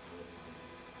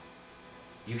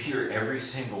 you hear every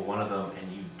single one of them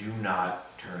and you do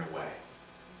not turn away.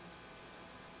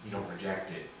 You don't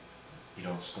reject it. You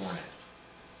don't scorn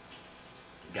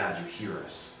it. God, you hear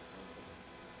us.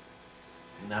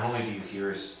 And not only do you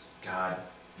hear us, God,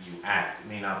 you act. It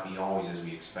may not be always as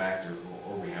we expect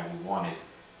or how we want it,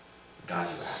 but God,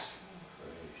 you act.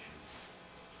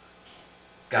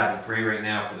 God, we pray right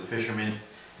now for the fishermen and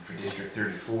for District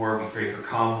 34. We pray for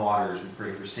calm waters. We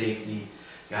pray for safety.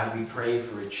 God, we pray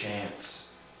for a chance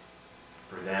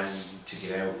for them to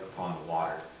get out upon the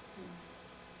water.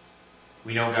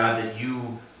 We know, God, that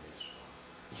you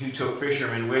took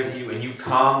fishermen with you and you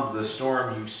calmed the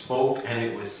storm. You spoke and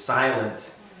it was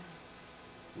silent.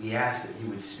 We ask that you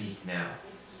would speak now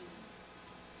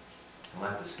and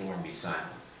let the storm be silent.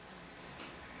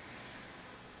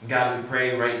 God, we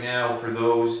pray right now for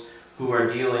those who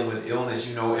are dealing with illness.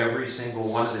 You know every single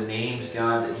one of the names,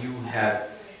 God, that you have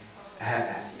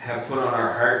have put on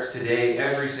our hearts today,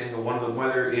 every single one of them,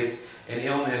 whether it's an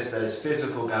illness that is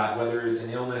physical, God, whether it's an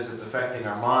illness that's affecting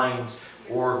our mind,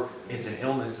 or it's an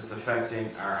illness that's affecting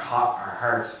our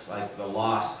hearts, like the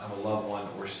loss of a loved one,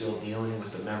 that we're still dealing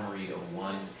with the memory of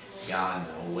one gone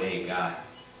away, God.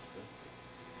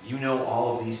 You know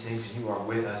all of these things, and you are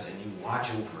with us, and you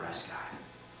watch over us, God.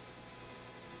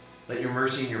 Let your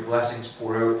mercy and your blessings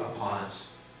pour out upon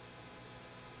us.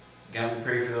 God, we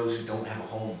pray for those who don't have a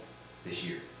home this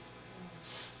year.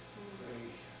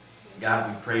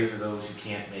 God, we pray for those who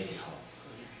can't make it home.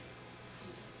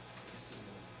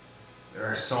 There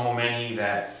are so many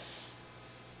that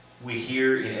we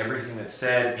hear in everything that's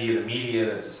said via the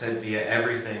media, that's said via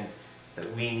everything,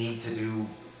 that we need to do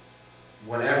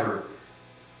whatever,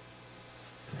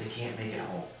 but they can't make it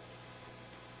home.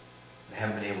 They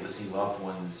haven't been able to see loved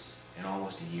ones in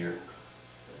almost a year.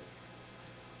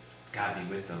 God, be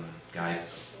with them and guide them.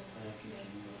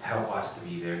 Help us to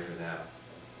be there for them,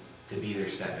 to be their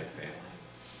step-in family.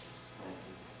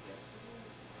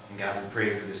 And God, we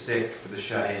pray for the sick, for the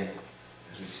shut-in.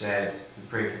 As we've said, we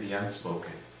pray for the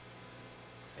unspoken.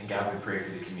 And God, we pray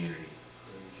for the community.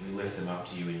 We lift them up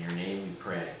to you. In your name we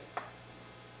pray.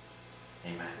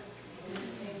 Amen.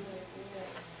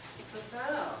 So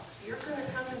Val, you're going to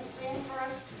come and sing for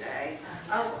us today.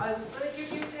 I was going to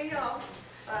give you a day off,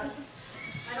 but I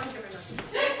don't give her nothing.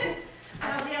 No,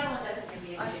 the other one doesn't give me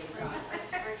a day off.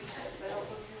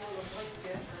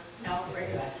 No, we're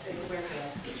good. We're good.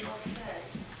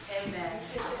 Amen.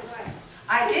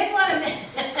 I did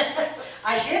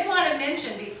want to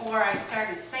mention before I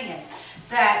started singing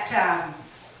that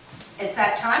it's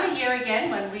that time of year again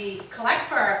when we collect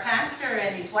for our pastor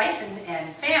and his wife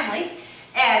and family.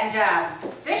 And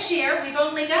this year we've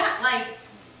only got like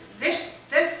this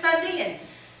Sunday and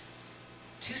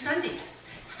 2 Sundays.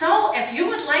 So if you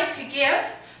would like to give,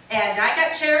 and I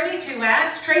got Charity to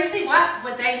ask Tracy what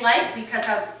would they like, because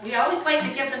we always like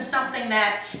to give them something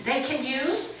that they can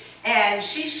use. And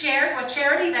she shared with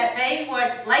Charity that they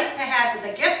would like to have the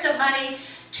gift of money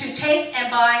to take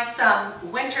and buy some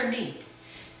winter meat.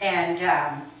 And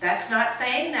that's not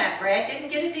saying that Brad didn't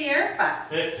get a deer, but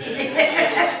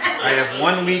I have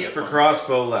 1 week for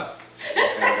crossbow left.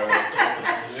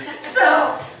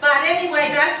 So, but anyway,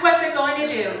 that's what they're going to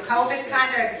do. COVID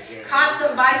kind of caught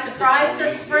them by surprise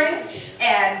this spring,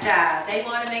 and they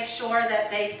want to make sure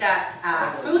that they've got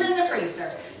food in the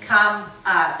freezer come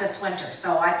this winter.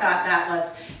 So I thought that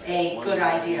was a good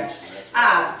idea.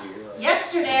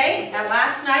 Yesterday,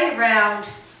 last night around,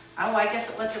 I guess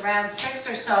it was around 6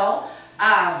 or so,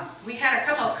 we had a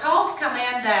couple of calls come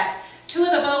in that 2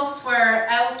 of the boats were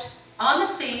out on the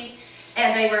sea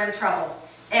and they were in trouble.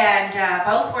 And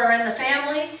both were in the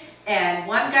family, and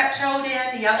one got towed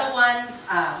in, the other one,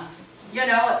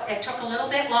 it took a little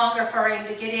bit longer for him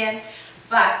to get in,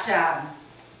 but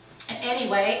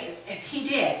anyway, he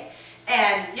did.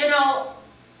 And,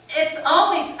 it's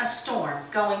always a storm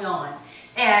going on,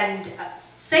 and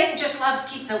Satan just loves to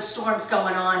keep those storms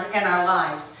going on in our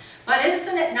lives. But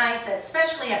isn't it nice that,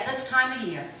 especially at this time of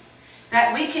year,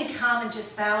 that we can come and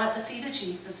just bow at the feet of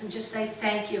Jesus and just say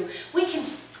thank you.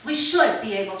 We should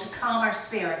be able to calm our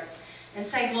spirits and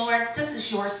say, Lord, this is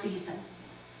your season.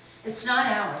 It's not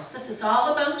ours. This is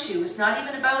all about you. It's not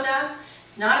even about us.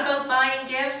 It's not about buying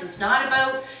gifts. It's not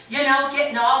about,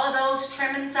 getting all of those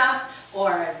trimmings up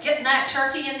or getting that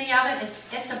turkey in the oven.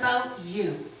 It's about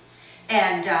you.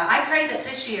 And I pray that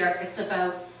this year it's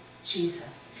about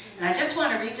Jesus. And I just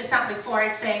want to read you something before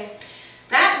I sing.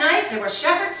 That night there were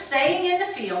shepherds staying in the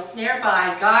fields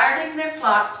nearby, guarding their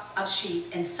flocks of sheep.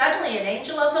 And suddenly an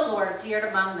angel of the Lord appeared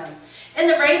among them. And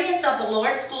the radiance of the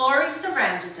Lord's glory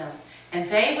surrounded them. And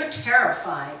they were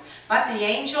terrified. But the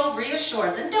angel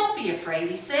reassured them. Don't be afraid,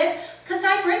 he said, because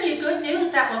I bring you good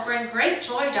news that will bring great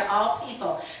joy to all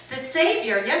people. The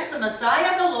Savior, yes, the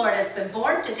Messiah of the Lord, has been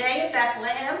born today in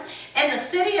Bethlehem, in the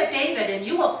city of David. And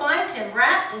you will find him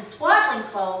wrapped in swaddling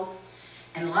clothes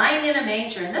and lying in a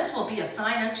manger, and this will be a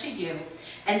sign unto you.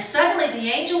 And suddenly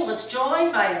the angel was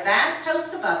joined by a vast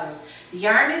host of others, the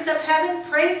armies of heaven,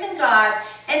 praising God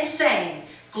and saying,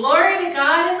 Glory to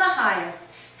God in the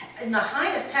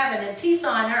highest heaven, and peace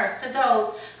on earth to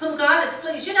those whom God has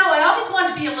pleased. I always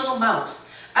wanted to be a little mouse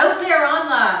out there on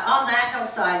that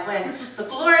hillside when the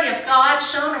glory of God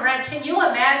shone around. Can you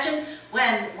imagine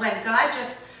when God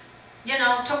just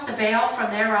took the veil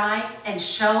from their eyes and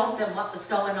showed them what was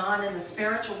going on in the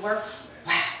spiritual world?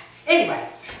 Wow. Anyway,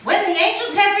 when the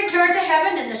angels had returned to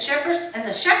heaven and the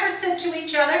shepherds said to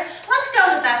each other, let's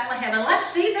go to Bethlehem and let's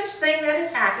let's see this thing that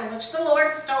has happened, which the Lord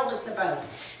has told us about.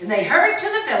 And they hurried to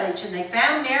the village, and they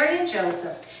found Mary and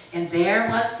Joseph. And there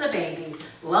was the baby,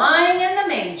 lying in the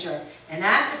manger. And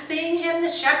after seeing him,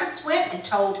 the shepherds went and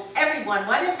told everyone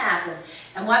what had happened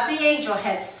and what the angel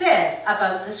had said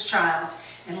about this child.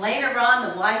 And later on,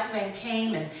 the wise men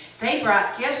came, and they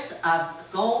brought gifts of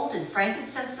gold and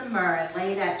frankincense and myrrh and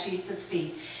laid at Jesus'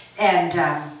 feet. And,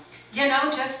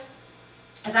 just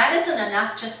that isn't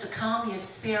enough just to calm your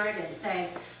spirit and say,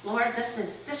 Lord, this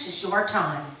is your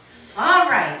time. All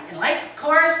right. And like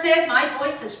Cora said, my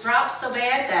voice has dropped so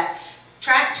bad that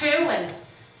track 2, and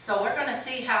so we're going to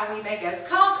see how we make it. It's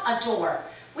called Adore.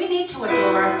 We need to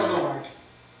adore the Lord.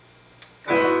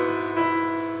 Go ahead.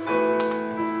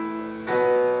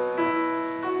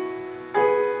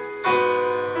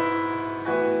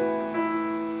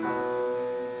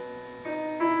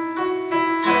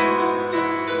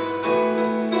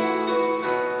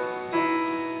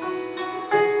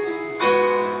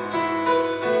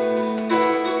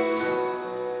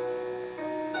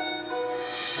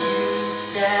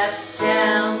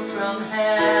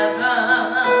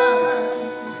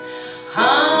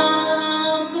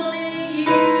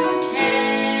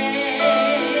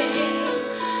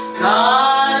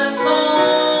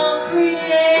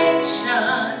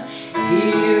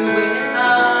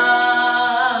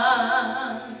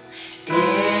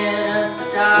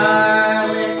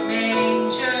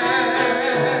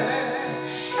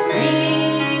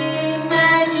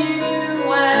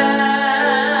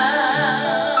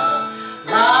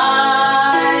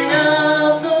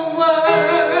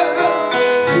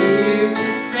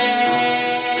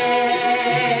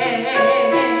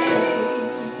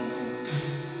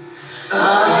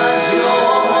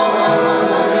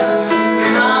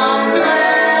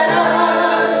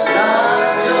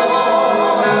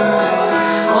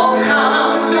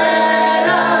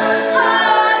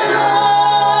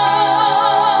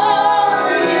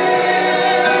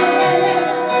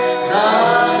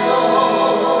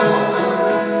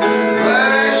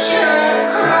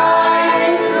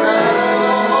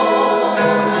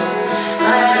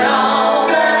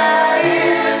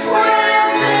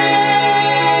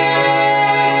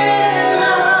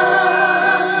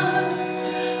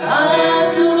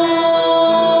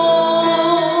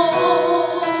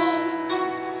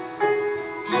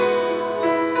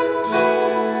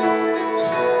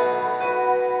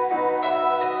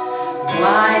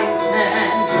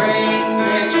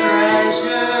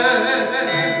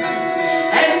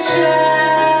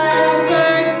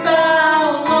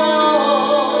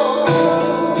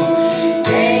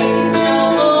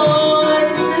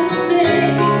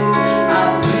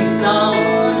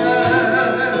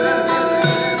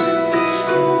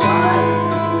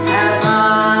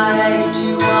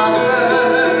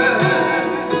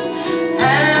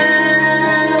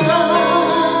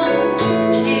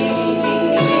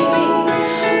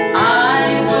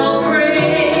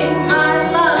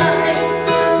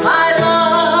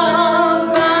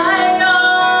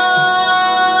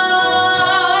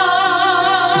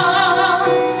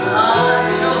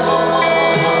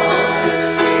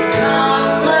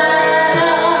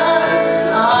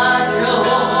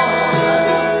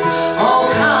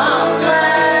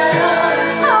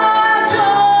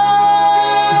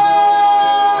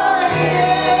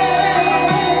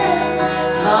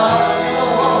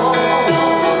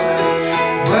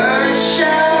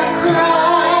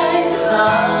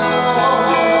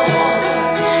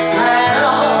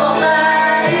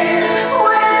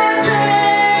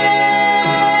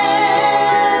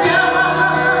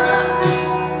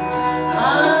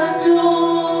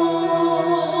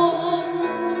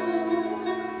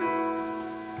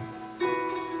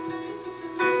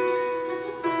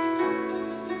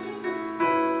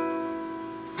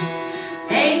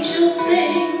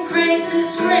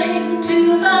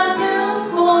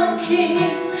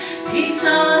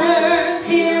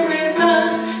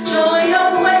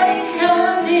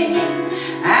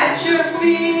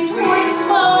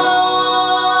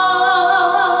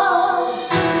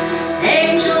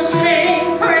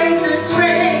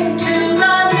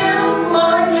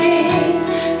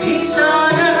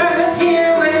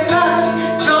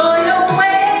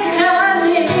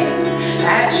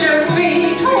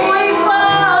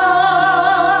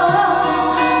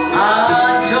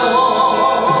 Adore,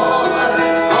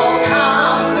 oh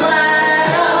come glad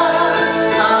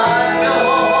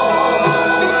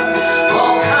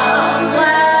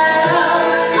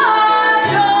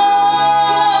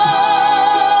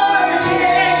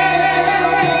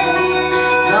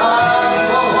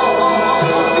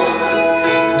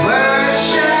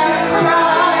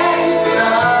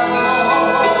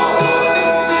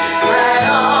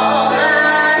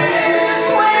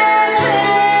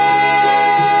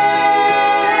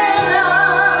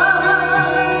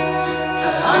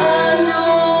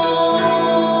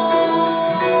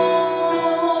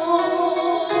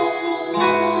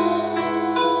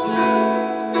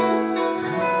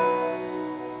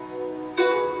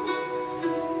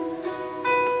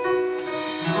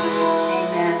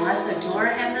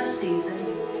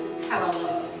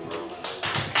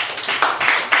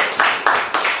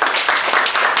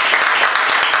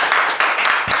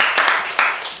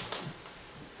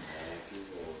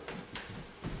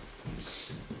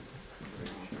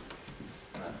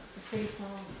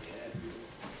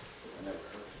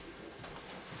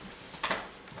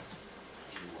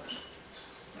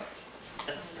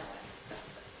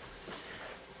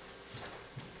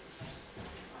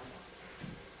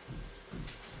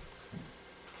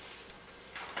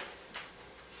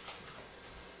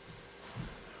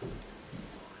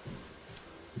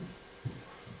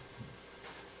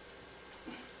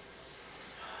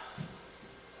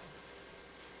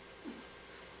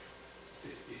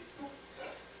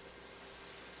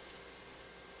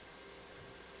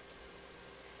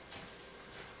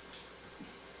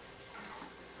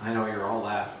I know you're all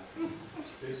laughing. Been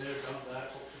there, done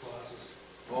that, took the glasses.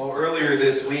 Well, earlier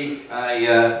this week,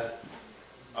 I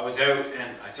was out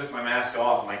and I took my mask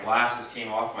off and my glasses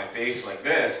came off my face like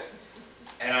this,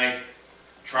 and I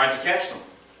tried to catch them.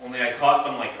 Only I caught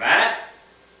them like that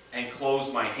and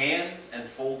closed my hands and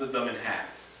folded them in half.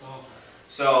 Oh,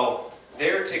 So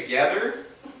they're together,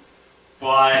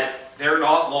 but they're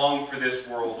not long for this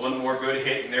world. One more good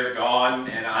hit and they're gone,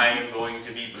 and I am going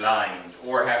to be blind,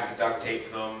 or have to duct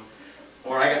tape them,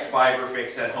 or I got fiber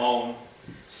fix at home.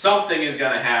 Something is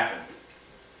going to happen.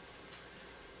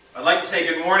 I'd like to say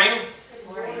good morning.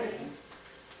 Good morning.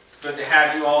 It's good to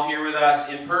have you all here with us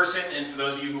in person, and for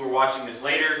those of you who are watching this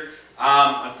later,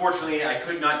 unfortunately I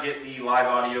could not get the live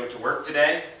audio to work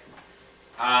today.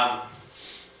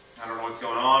 I don't know what's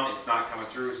going on. It's not coming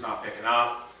through. It's not picking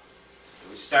up. It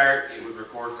would start, it would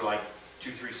record for like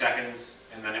 2-3 seconds,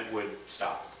 and then it would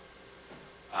stop.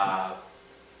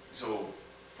 So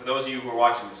for those of you who are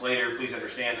watching this later, please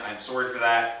understand, I'm sorry for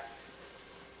that.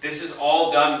 This is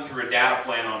all done through a data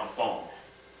plan on a phone.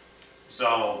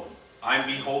 So I'm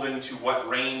beholden to what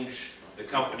range the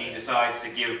company decides to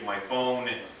give my phone.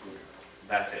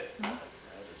 That's it.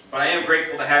 But I am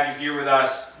grateful to have you here with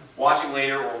us, watching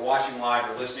later or watching live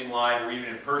or listening live or even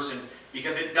in person,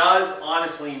 because it does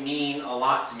honestly mean a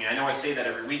lot to me. I know I say that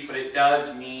every week, but it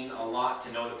does mean a lot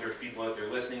to know that there's people out there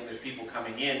listening, there's people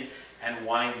coming in and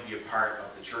wanting to be a part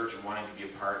of the church and wanting to be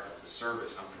a part of the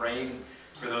service. I'm praying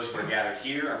for those who are gathered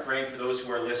here. I'm praying for those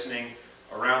who are listening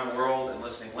around the world and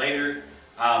listening later.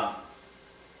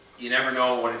 You never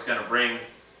know what it's going to bring.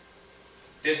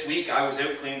 This week I was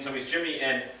out cleaning somebody's chimney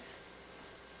and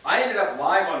I ended up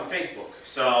live on Facebook,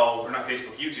 or not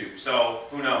Facebook, YouTube, so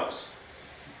who knows?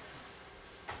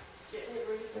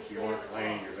 If you weren't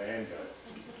playing your band,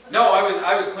 No,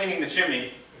 I was cleaning the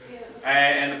chimney,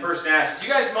 and the person asked, "Do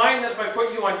you guys mind that if I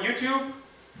put you on YouTube?"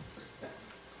 I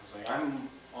was like, "I'm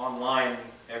online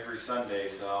every Sunday,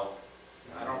 so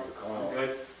I'm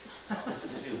good."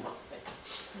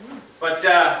 But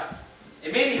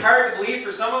it may be hard to believe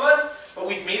for some of us, but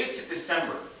we've made it to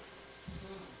December.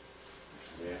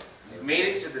 Yeah. We've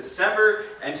made it to December,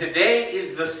 and today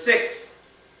is the 6th.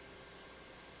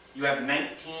 You have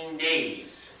 19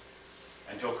 days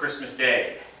until Christmas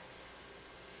Day.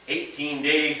 18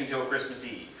 days until Christmas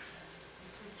Eve.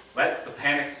 Let the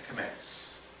panic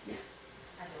commence.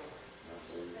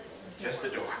 Just a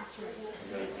door.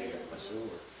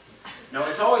 No,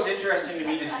 it's always interesting to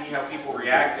me to see how people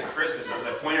react at Christmas. As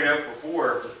I pointed out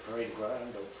before,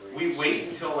 we wait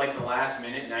until like the last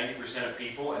minute, 90% of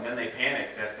people, and then they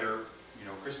panic that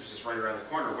Christmas is right around the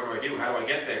corner. What do? How do I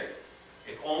get there?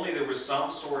 If only there was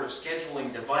some sort of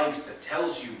scheduling device that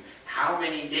tells you how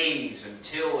many days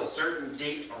until a certain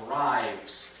date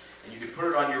arrives, and you could put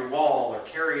it on your wall or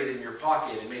carry it in your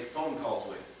pocket and make phone calls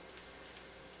with it.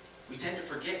 We tend to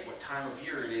forget what time of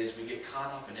year it is. We get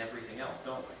caught up in everything else,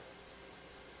 don't we?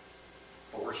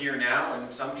 But we're here now,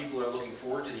 and some people are looking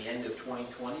forward to the end of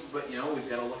 2020, but we've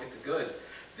got to look at the good.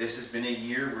 This has been a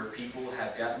year where people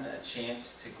have gotten a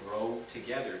chance to grow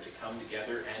together, to come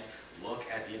together and look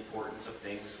at the importance of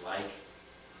things like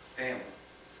family.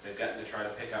 They've gotten to try to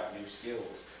pick up new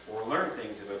skills or learn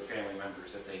things about family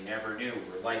members that they never knew,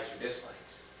 or likes or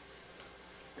dislikes.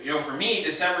 But for me,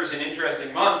 December is an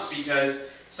interesting month because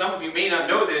some of you may not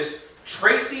know this,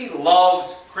 Tracy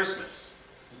loves Christmas.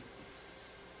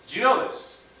 Did you know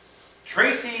this?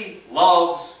 Tracy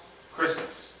loves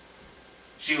Christmas.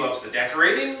 She loves the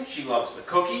decorating, she loves the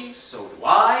cookies, so do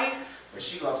I. But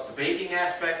she loves the baking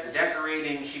aspect, the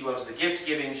decorating, she loves the gift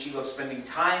giving, she loves spending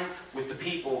time with the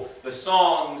people, the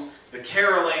songs, the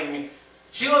caroling.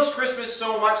 She loves Christmas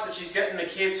so much that she's getting the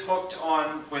kids hooked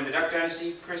on when the Duck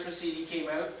Dynasty Christmas CD came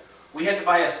out. We had to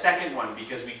buy a second one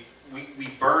because we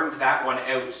burned that one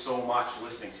out so much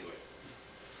listening to it.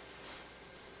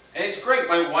 And it's great.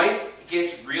 My wife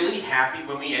gets really happy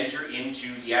when we enter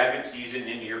into the Advent season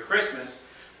and near Christmas.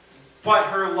 But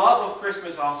her love of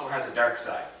Christmas also has a dark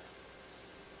side.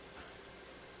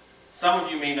 Some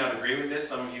of you may not agree with this.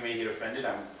 Some of you may get offended.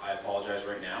 I apologize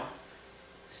right now.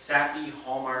 Sappy,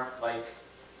 Hallmark-like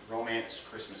romance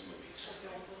Christmas movies.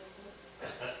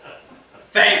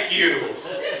 Thank you.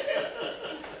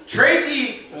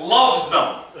 Tracy loves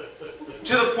them.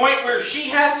 To the point where she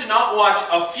has to not watch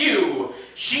a few.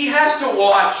 She has to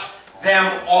watch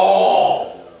them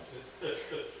all.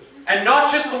 And not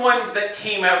just the ones that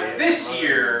came out this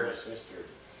year,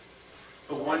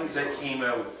 the ones that came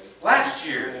out last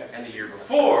year, and the year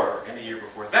before, and the year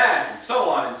before that, and so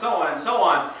on, and so on, and so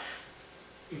on.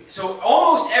 So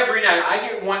almost every night, I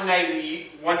get one night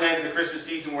of the Christmas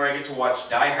season where I get to watch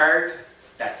Die Hard.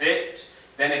 That's it.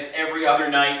 Then it's every other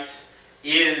night.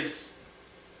 is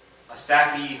a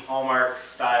sappy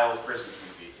Hallmark-style Christmas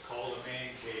movie? Called a man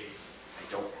cave.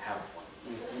 I don't have one.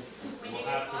 When We'll you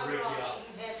have get to fiber rig you option, up. you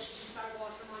can have, you start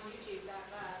watching them on YouTube that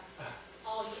bad,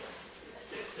 all year.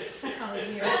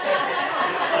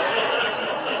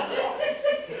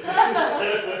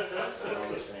 That's what I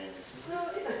was saying.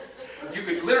 You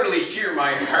could literally hear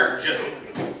my heart just...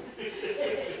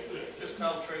 Just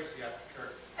tell Tracy after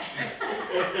church.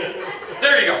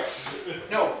 There you go.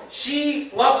 No, she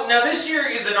loves it. Now this year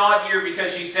is an odd year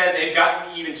because she said they've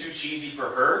gotten even too cheesy for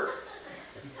her.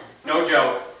 No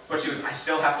joke. But she goes, I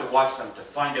still have to watch them to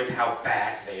find out how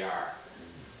bad they are.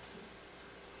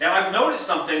 Now I've noticed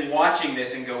something watching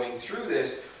this and going through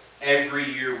this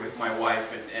every year with my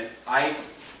wife, and I,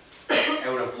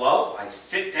 out of love, I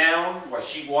sit down while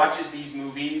she watches these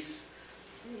movies,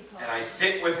 and I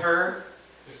sit with her.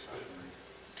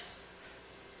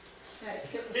 Can I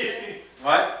sit with her?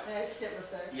 What? Can I sit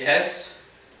with her? Yes.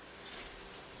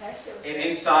 Can I sit with And her?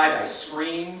 inside I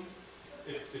scream,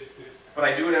 but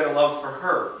I do it out of love for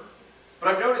her.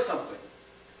 But I've noticed something.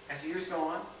 As the years go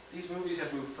on, these movies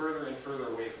have moved further and further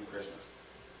away from Christmas.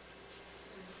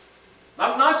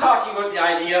 I'm not talking about the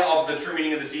idea of the true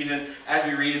meaning of the season as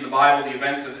we read in the Bible, the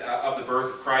events of the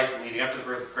birth of Christ and leading up to the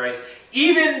birth of Christ.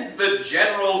 Even the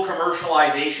general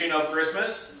commercialization of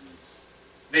Christmas,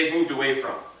 they've moved away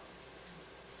from.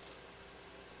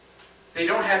 They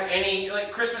don't have any,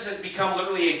 like Christmas has become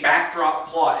literally a backdrop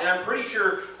plot. And I'm pretty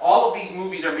sure all of these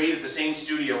movies are made at the same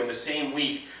studio in the same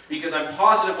week, because I'm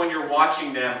positive when you're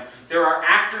watching them, there are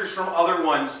actors from other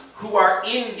ones who are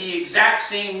in the exact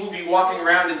same movie walking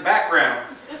around in the background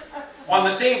on the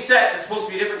same set. It's supposed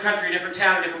to be a different country, a different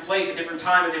town, a different place, a different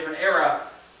time, a different era,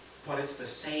 but it's the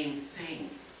same thing.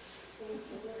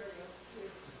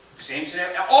 Same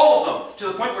scenario, all of them, to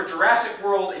the point where Jurassic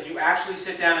World, if you actually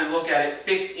sit down and look at it,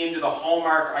 fits into the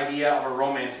Hallmark idea of a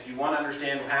romance. If you want to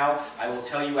understand how, I will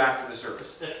tell you after the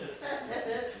service.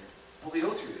 Well, we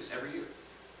go through this every year.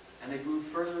 And they move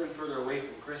further and further away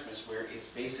from Christmas, where it's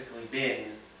basically been,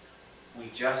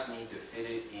 we just need to fit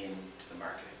it into the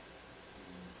marketing.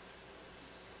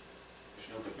 There's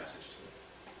no good message to it.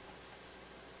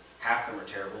 Half of them are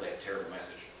terrible, they have a terrible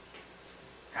message.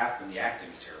 Half of them, the acting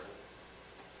is terrible.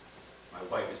 My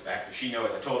wife is back there. She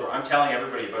knows. I told her, I'm telling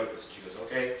everybody about this. She goes,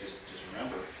 okay, just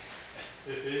remember.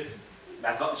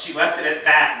 That's all. She left it at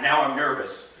that. Now I'm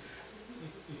nervous.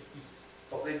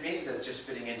 But they've made it that it's just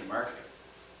fitting into marketing.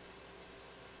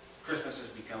 Christmas has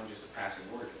become just a passing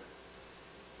word.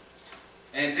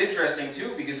 And it's interesting,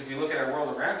 too, because if we look at our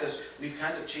world around us, we've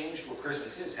kind of changed what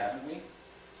Christmas is, haven't we?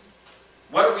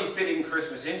 What are we fitting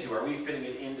Christmas into? Are we fitting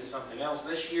it into something else?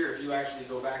 This year, if you actually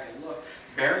go back and look,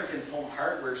 Barrington's Home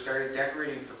Hardware started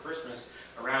decorating for Christmas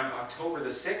around October the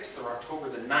 6th or October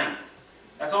the 9th.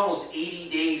 That's almost 80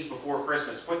 days before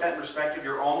Christmas. Put that in perspective,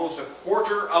 you're almost a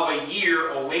quarter of a year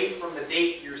away from the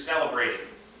date you're celebrating.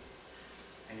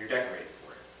 And you're decorating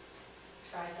for it.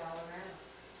 Try it all around.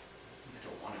 I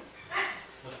don't want it.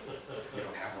 We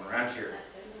don't have one around here.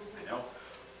 I know.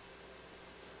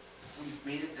 We've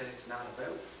made it that it's not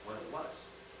about what it was.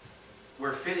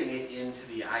 We're fitting it into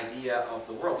the idea of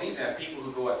the world. We even have people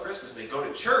who go at Christmas, they go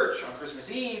to church on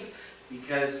Christmas Eve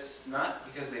because, not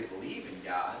because they believe in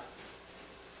God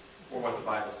or what the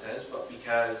Bible says, but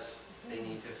because they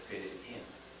need to fit it in.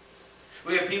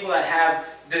 We have people that have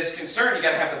this concern, you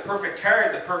got to have the perfect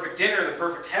card, the perfect dinner, the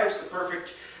perfect house, the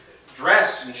perfect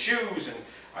dress and shoes, and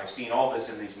I've seen all this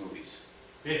in these movies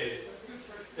to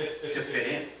fit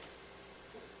in.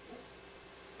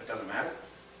 But it doesn't matter.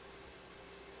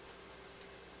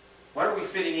 What are we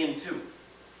fitting into?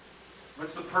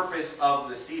 What's the purpose of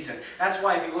the season? That's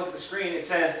why if you look at the screen, it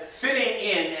says fitting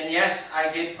in, and yes, I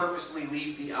did purposely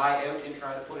leave the I out and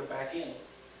try to put it back in.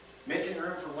 Making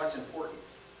room for what's important.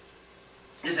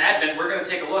 This Advent, we're going to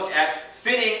take a look at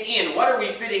fitting in. What are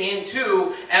we fitting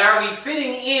into? And are we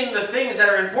fitting in the things that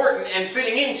are important and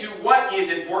fitting into what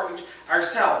is important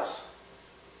ourselves?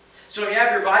 So if you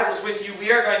have your Bibles with you,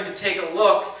 we are going to take a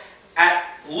look at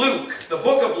Luke, the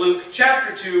book of Luke,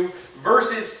 chapter 2,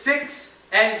 verses 6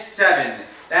 and 7.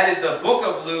 That is the book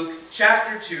of Luke,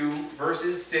 chapter 2,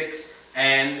 verses 6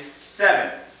 and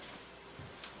 7.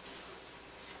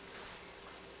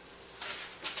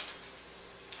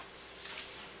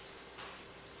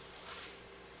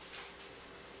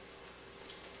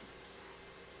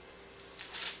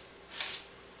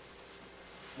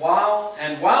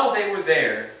 While they were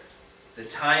there, the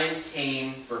time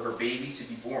came for her baby to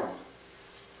be born.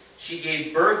 She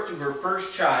gave birth to her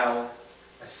first child,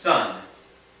 a son.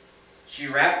 She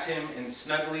wrapped him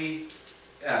snugly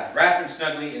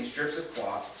in strips of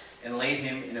cloth and laid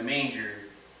him in a manger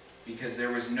because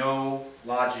there was no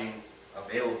lodging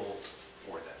available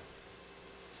for them.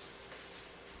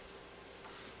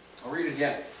 I'll read it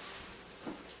again.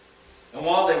 And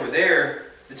while they were there,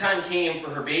 the time came for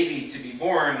her baby to be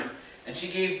born, and she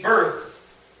gave birth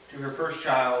to her first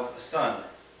child, a son.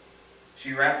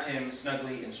 She wrapped him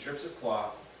snugly in strips of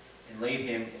cloth and laid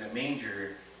him in a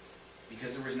manger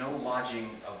because there was no lodging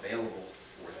available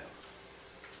for them.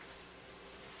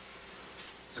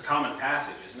 It's a common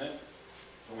passage, isn't it?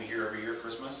 When we hear every year at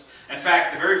Christmas. In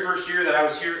fact, the very first year that I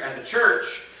was here at the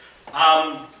church,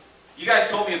 you guys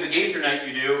told me of the Gaither night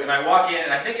you do, and I walk in,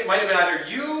 and I think it might have been either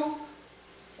you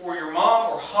or your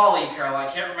mom or Holly, Carol, I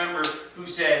can't remember, who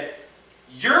said,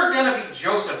 "You're going to be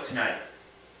Joseph tonight." I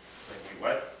was like, wait,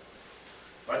 what?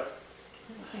 What?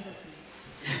 I think that's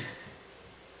me.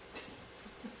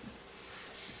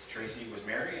 Tracy was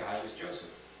Mary, I was Joseph.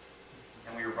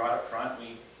 And we were brought up front,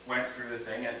 we went through the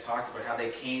thing and talked about how they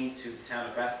came to the town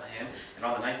of Bethlehem, and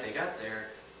on the night they got there,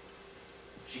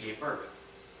 she gave birth.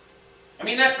 I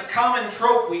mean, that's the common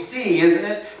trope we see, isn't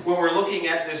it? When we're looking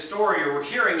at this story or we're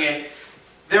hearing it.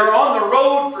 They're on the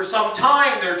road for some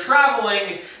time, they're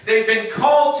traveling, they've been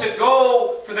called to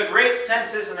go for the great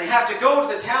census, and they have to go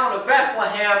to the town of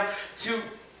Bethlehem to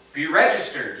be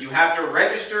registered. You have to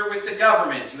register with the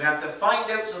government. You have to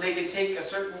find out so they can take a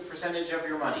certain percentage of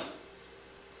your money.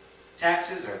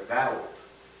 Taxes are that old.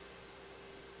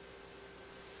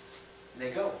 And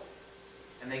they go,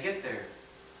 and they get there.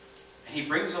 And he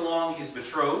brings along his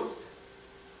betrothed,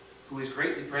 who is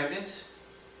greatly pregnant.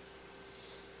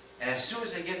 And as soon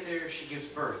as they get there, she gives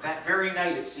birth. That very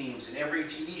night, it seems, in every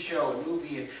TV show and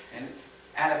movie and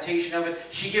adaptation of it,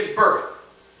 she gives birth.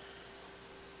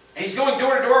 And he's going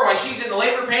door to door while she's in the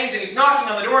labor pains, and he's knocking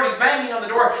on the door, and he's banging on the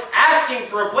door, asking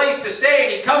for a place to stay,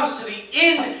 and he comes to the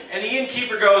inn, and the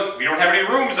innkeeper goes, "We don't have any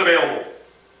rooms available.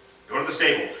 Go to the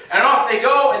stable." And off they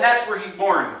go, and that's where he's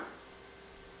born.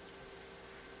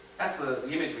 That's the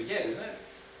image we get, isn't it?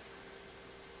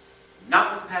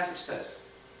 Not what the passage says,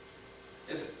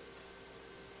 is it?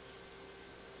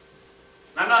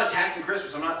 I'm not attacking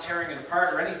Christmas. I'm not tearing it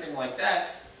apart or anything like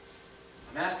that.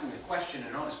 I'm asking the question,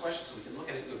 an honest question, so we can look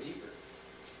at it and go deeper.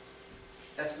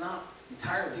 That's not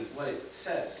entirely what it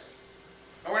says.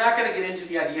 And we're not going to get into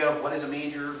the idea of what is a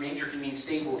manger. Manger can mean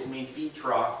stable, it can mean feed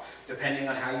trough, depending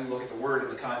on how you look at the word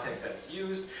and the context that it's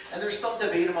used. And there's some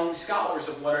debate among scholars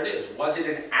of what it is. Was it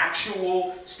an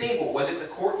actual stable? Was it the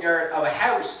courtyard of a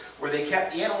house where they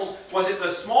kept the animals? Was it the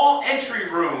small entry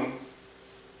room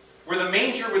where the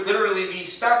manger would literally be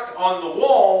stuck on the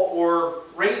wall or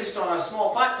raised on a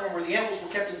small platform where the animals were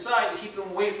kept inside to keep them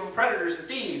away from predators and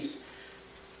thieves?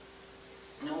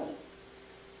 No.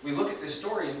 We look at this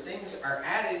story and things are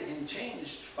added and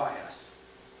changed by us.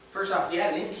 First off, we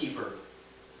had an innkeeper,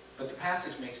 but the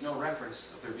passage makes no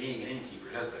reference of there being an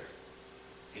innkeeper, does there?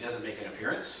 He doesn't make an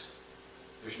appearance.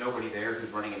 There's nobody there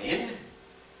who's running an inn.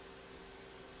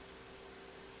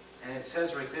 And it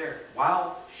says right there,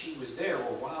 while she was there,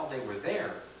 or while they were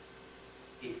there,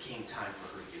 it came time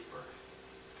for her to give birth.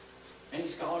 Many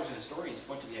scholars and historians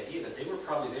point to the idea that they were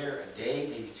probably there a day,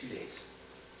 maybe 2 days.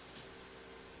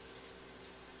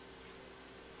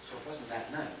 So it wasn't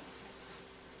that night.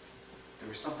 There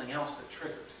was something else that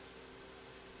triggered.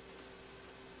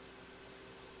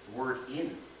 The word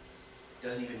 "in"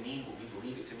 doesn't even mean what we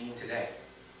believe it to mean today.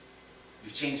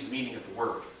 We've changed the meaning of the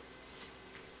word.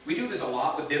 We do this a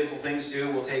lot with biblical things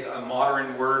too. We'll take a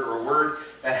modern word or a word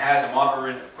that has a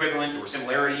modern equivalent or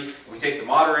similarity, and we take the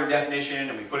modern definition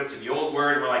and we put it to the old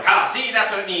word, and we're like, "Ha, see,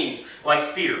 that's what it means."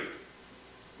 Like fear.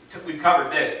 We've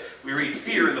covered this. We read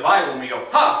fear in the Bible and we go,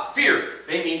 "Ha, fear.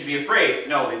 They mean to be afraid."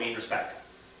 No, they mean respect.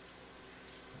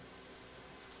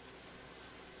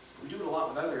 We do it a lot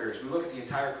with other areas. We look at the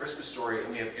entire Christmas story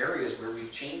and we have areas where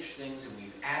we've changed things and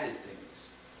we've added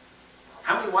things.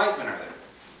 How many wise men are there?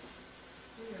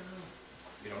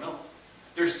 We don't know.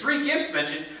 There's 3 gifts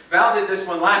mentioned. Val did this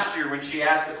one last year when she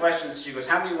asked the questions. She goes,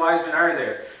 "How many wise men are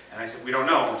there?" And I said, "We don't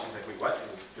know." And she's like, "Wait, what?"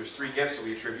 There's 3 gifts, so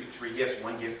we attribute 3 gifts,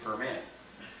 1 gift per man.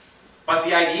 But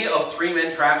the idea of 3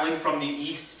 men traveling from the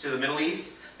east to the Middle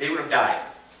East, they would have died.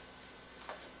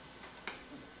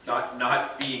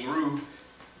 Not being rude,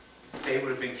 they would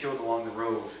have been killed along the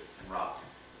road and robbed.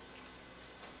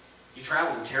 You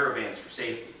travel in caravans for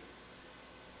safety.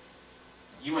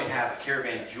 You might have a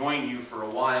caravan join you for a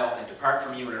while and depart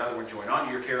from you, and another one join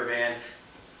onto your caravan.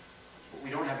 But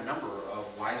we don't have a number of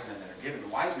wise men that are given. The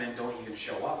wise men don't even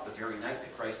show up the very night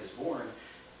that Christ is born.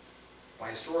 By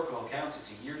historical accounts,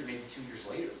 it's a year to maybe 2 years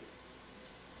later.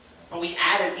 But we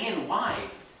add it in. Why?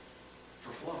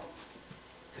 For flow.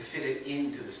 To fit it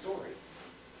into the story.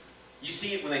 You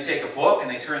see it when they take a book and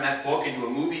they turn that book into a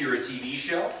movie or a TV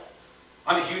show.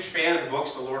 I'm a huge fan of the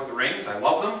books, The Lord of the Rings. I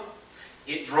love them.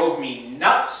 It drove me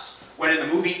nuts when in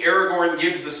the movie Aragorn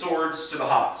gives the swords to the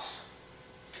hobbits.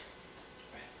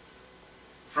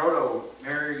 Frodo,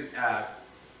 Mariada,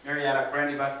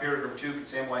 Brandybuck, Peregrine Took, and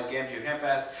Samwise Gamgee of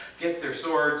Hamfast get their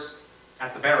swords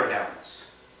at the Barrow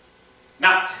Downs.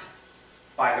 Not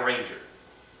by the ranger.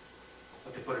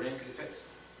 But they put it in because it fits.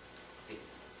 It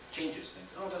changes things.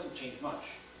 Oh, it doesn't change much.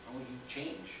 Oh, you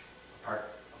change a part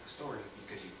of the story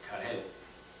because you cut out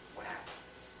what happened.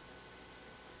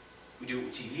 We do it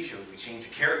with TV shows. We change a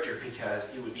character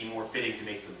because it would be more fitting to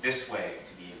make them this way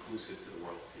to be inclusive to the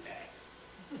world today.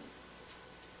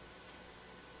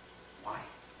 Why?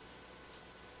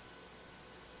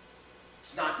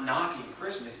 It's not knocking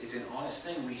Christmas. It's an honest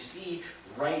thing we see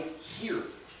right here.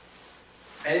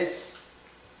 And it's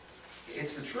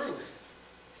the truth.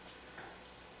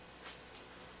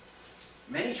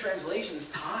 Many translations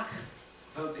talk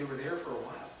about they were there for a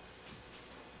while.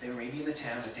 They were maybe in the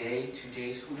town a day, 2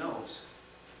 days, who knows?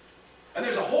 And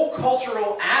there's a whole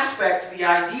cultural aspect to the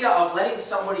idea of letting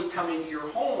somebody come into your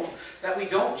home that we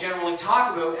don't generally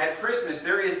talk about at Christmas.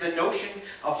 There is the notion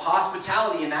of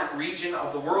hospitality in that region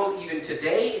of the world, even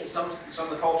today, in some of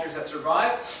the cultures that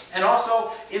survive, and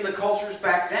also in the cultures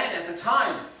back then at the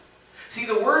time. See,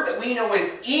 the word that we know as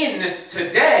in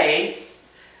today,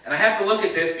 and I have to look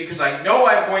at this because I know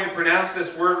I'm going to pronounce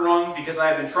this word wrong because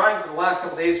I've been trying for the last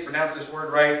couple days to pronounce this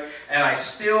word right, and I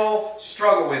still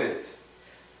struggle with it.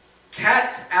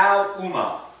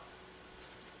 Kataluma.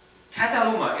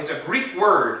 Kataluma. It's a Greek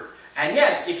word, and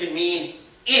yes, it can mean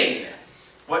in,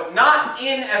 but not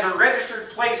in as a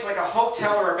registered place like a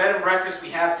hotel or a bed and breakfast we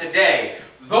have today.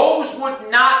 Those would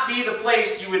not be the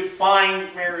place you would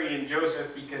find Mary and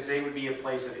Joseph because they would be a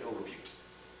place of ill repute.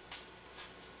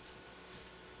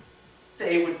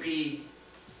 They would be,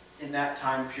 in that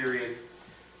time period,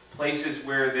 places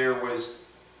where there was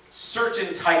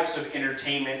certain types of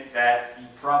entertainment that you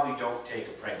probably don't take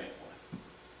a pregnant woman.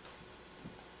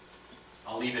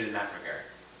 I'll leave it in that regard.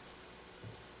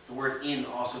 The word inn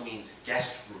also means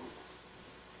guest room.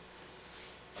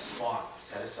 A spot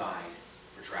set aside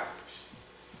for travelers.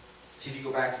 See, if you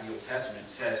go back to the Old Testament, it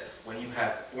says, when you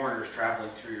have foreigners traveling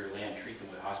through your land, treat them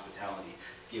with hospitality,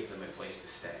 give them a place to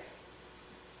stay.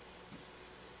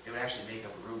 They would actually make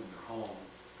up a room in their home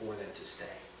for them to stay.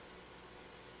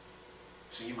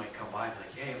 So you might come by and be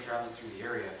like, hey, I'm traveling through the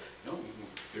area. No,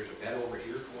 there's a bed over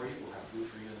here for you. We'll have food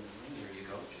for you in the morning. There you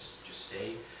go. Just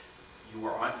stay. You've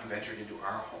entered into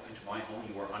our home, into my home.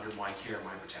 You are under my care,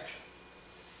 my protection.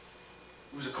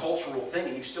 It was a cultural thing,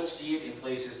 and you still see it in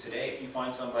places today. If you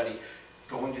find somebody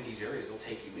going to these areas, they'll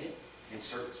take you in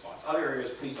certain spots. Other areas,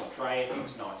 please don't try it.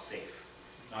 It's not safe.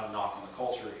 Not a knock on the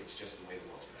culture. It's just the way the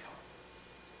world's become.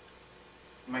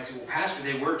 You might say, well, Pastor,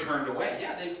 they were turned away.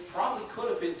 Yeah, they probably could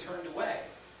have been turned away.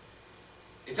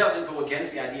 It doesn't go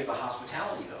against the idea of the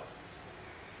hospitality, though.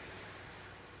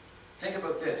 Think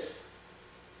about this.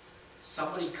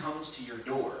 Somebody comes to your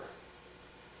door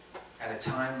at a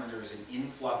time when there is an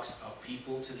influx of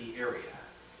people to the area,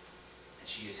 and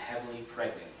she is heavily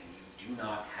pregnant, and you do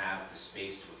not have the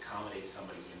space to accommodate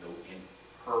somebody in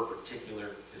her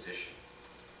particular position.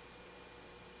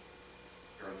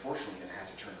 You're unfortunately going to have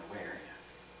to turn her away, aren't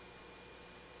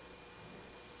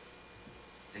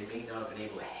you? They may not have been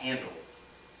able to handle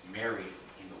Mary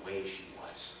in the way she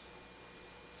was.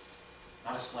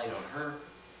 Not a slight on her,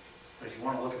 but if you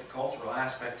want to look at the cultural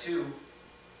aspect too,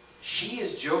 she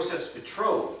is Joseph's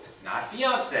betrothed, not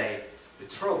fiancé,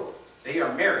 betrothed. They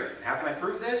are married. And how can I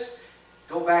prove this?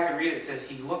 Go back and read it. It says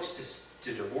he looks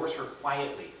to divorce her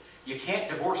quietly. You can't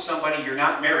divorce somebody you're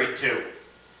not married to. It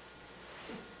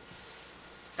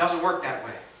doesn't work that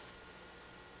way.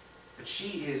 But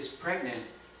she is pregnant,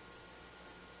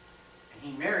 and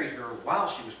he married her while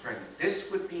she was pregnant. This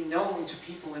would be known to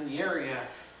people in the area.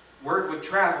 Word would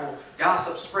travel.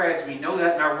 Gossip spreads. We know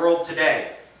that in our world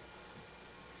today.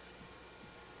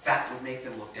 That would make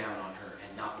them look down on her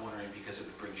and not want her in because it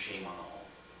would bring shame on the home.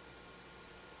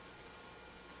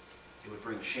 It would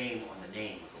bring shame on the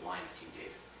name of the line of King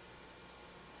David.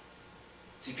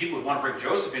 See, people would want to bring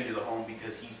Joseph into the home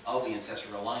because he's of the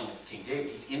ancestral line of King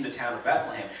David. He's in the town of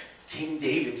Bethlehem, King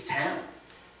David's town.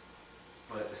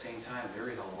 But at the same time, there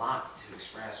is a lot to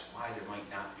express why there might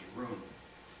not be room.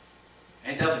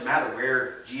 And it doesn't matter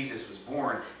where Jesus was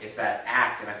born, it's that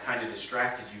act, and I've kind of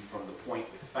distracted you from the point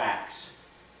with facts.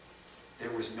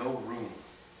 There was no room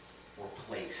or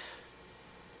place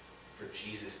for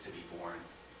Jesus to be born.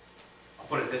 I'll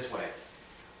put it this way.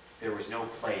 There was no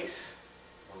place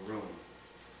or room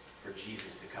for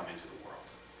Jesus to come into the world.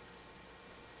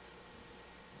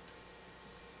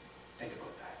 Think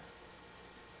about that.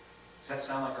 Does that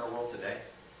sound like our world today?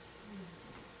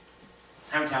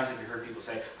 How many times have you heard people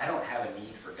say, I don't have a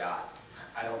need for God.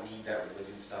 I don't need that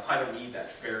religion stuff. I don't need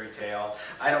that fairy tale.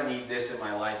 I don't need this in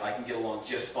my life. I can get along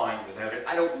just fine without it.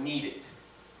 I don't need it.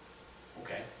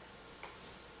 Okay.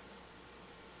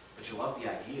 But you love the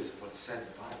ideas of what's said in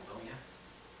the Bible, don't you?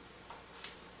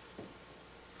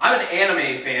 I'm an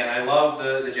anime fan. I love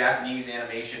the Japanese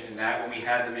animation and that. When we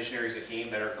had the missionaries that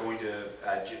came that are going to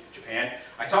Japan,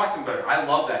 I talked to them about it. I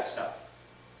love that stuff.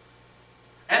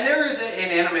 And there is an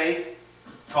anime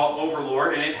called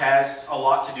Overlord, and it has a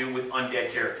lot to do with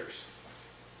undead characters.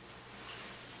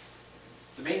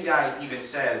 The main guy even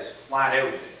says, flat out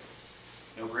in it,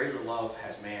 no greater love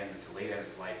has man than to lay down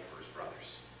his life for his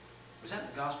brothers. Was that in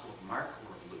the Gospel of Mark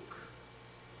or of Luke?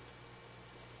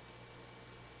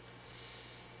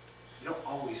 You don't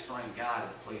always find God in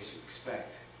the place you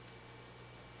expect.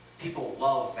 People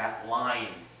love that line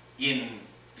in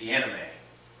the anime.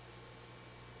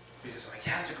 Because, like,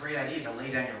 yeah, it's a great idea to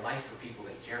lay down your life for people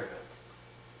that you care about.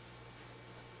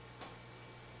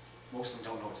 Most of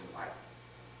them don't know what's in the Bible.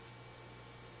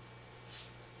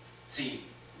 See,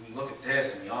 we look at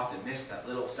this and we often miss that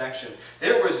little section.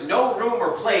 There was no room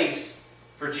or place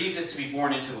for Jesus to be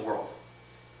born into the world.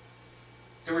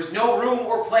 There was no room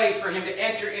or place for him to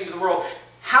enter into the world.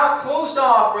 How closed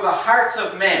off were the hearts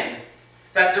of men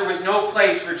that there was no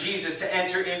place for Jesus to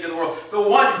enter into the world. The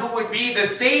one who would be the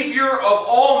Savior of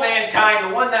all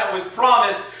mankind, the one that was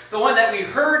promised, the one that we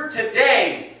heard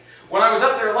today. When I was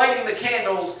up there lighting the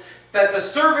candles, that the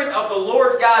servant of the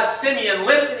Lord God, Simeon,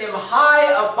 lifted him high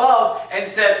above and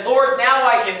said, Lord, now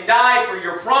I can die, for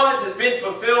your promise has been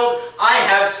fulfilled. I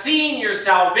have seen your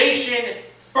salvation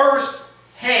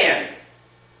firsthand.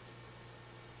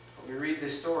 But we read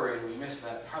this story and we miss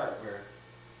that part where,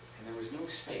 and there was no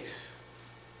space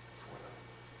for them.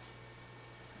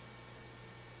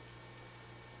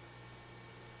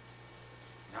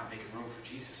 Not making room for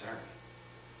Jesus, are we?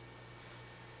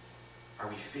 Are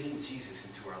we fitting Jesus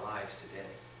into our lives today?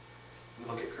 We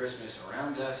look at Christmas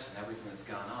around us and everything that's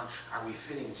gone on. Are we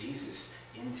fitting Jesus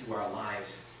into our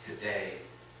lives today,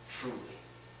 truly?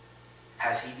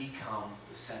 Has he become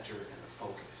the center and the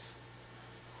focus?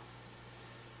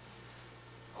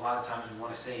 A lot of times we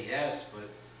want to say yes, but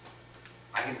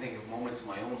I can think of moments in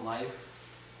my own life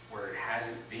where it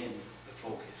hasn't been the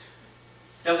focus.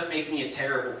 Doesn't make me a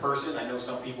terrible person. I know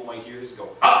some people might hear this and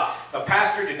go, the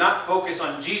pastor did not focus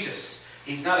on Jesus.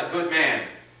 He's not a good man.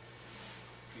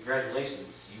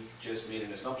 Congratulations. You've just made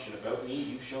an assumption about me.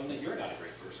 You've shown that you're not a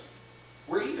great person.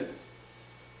 We're even.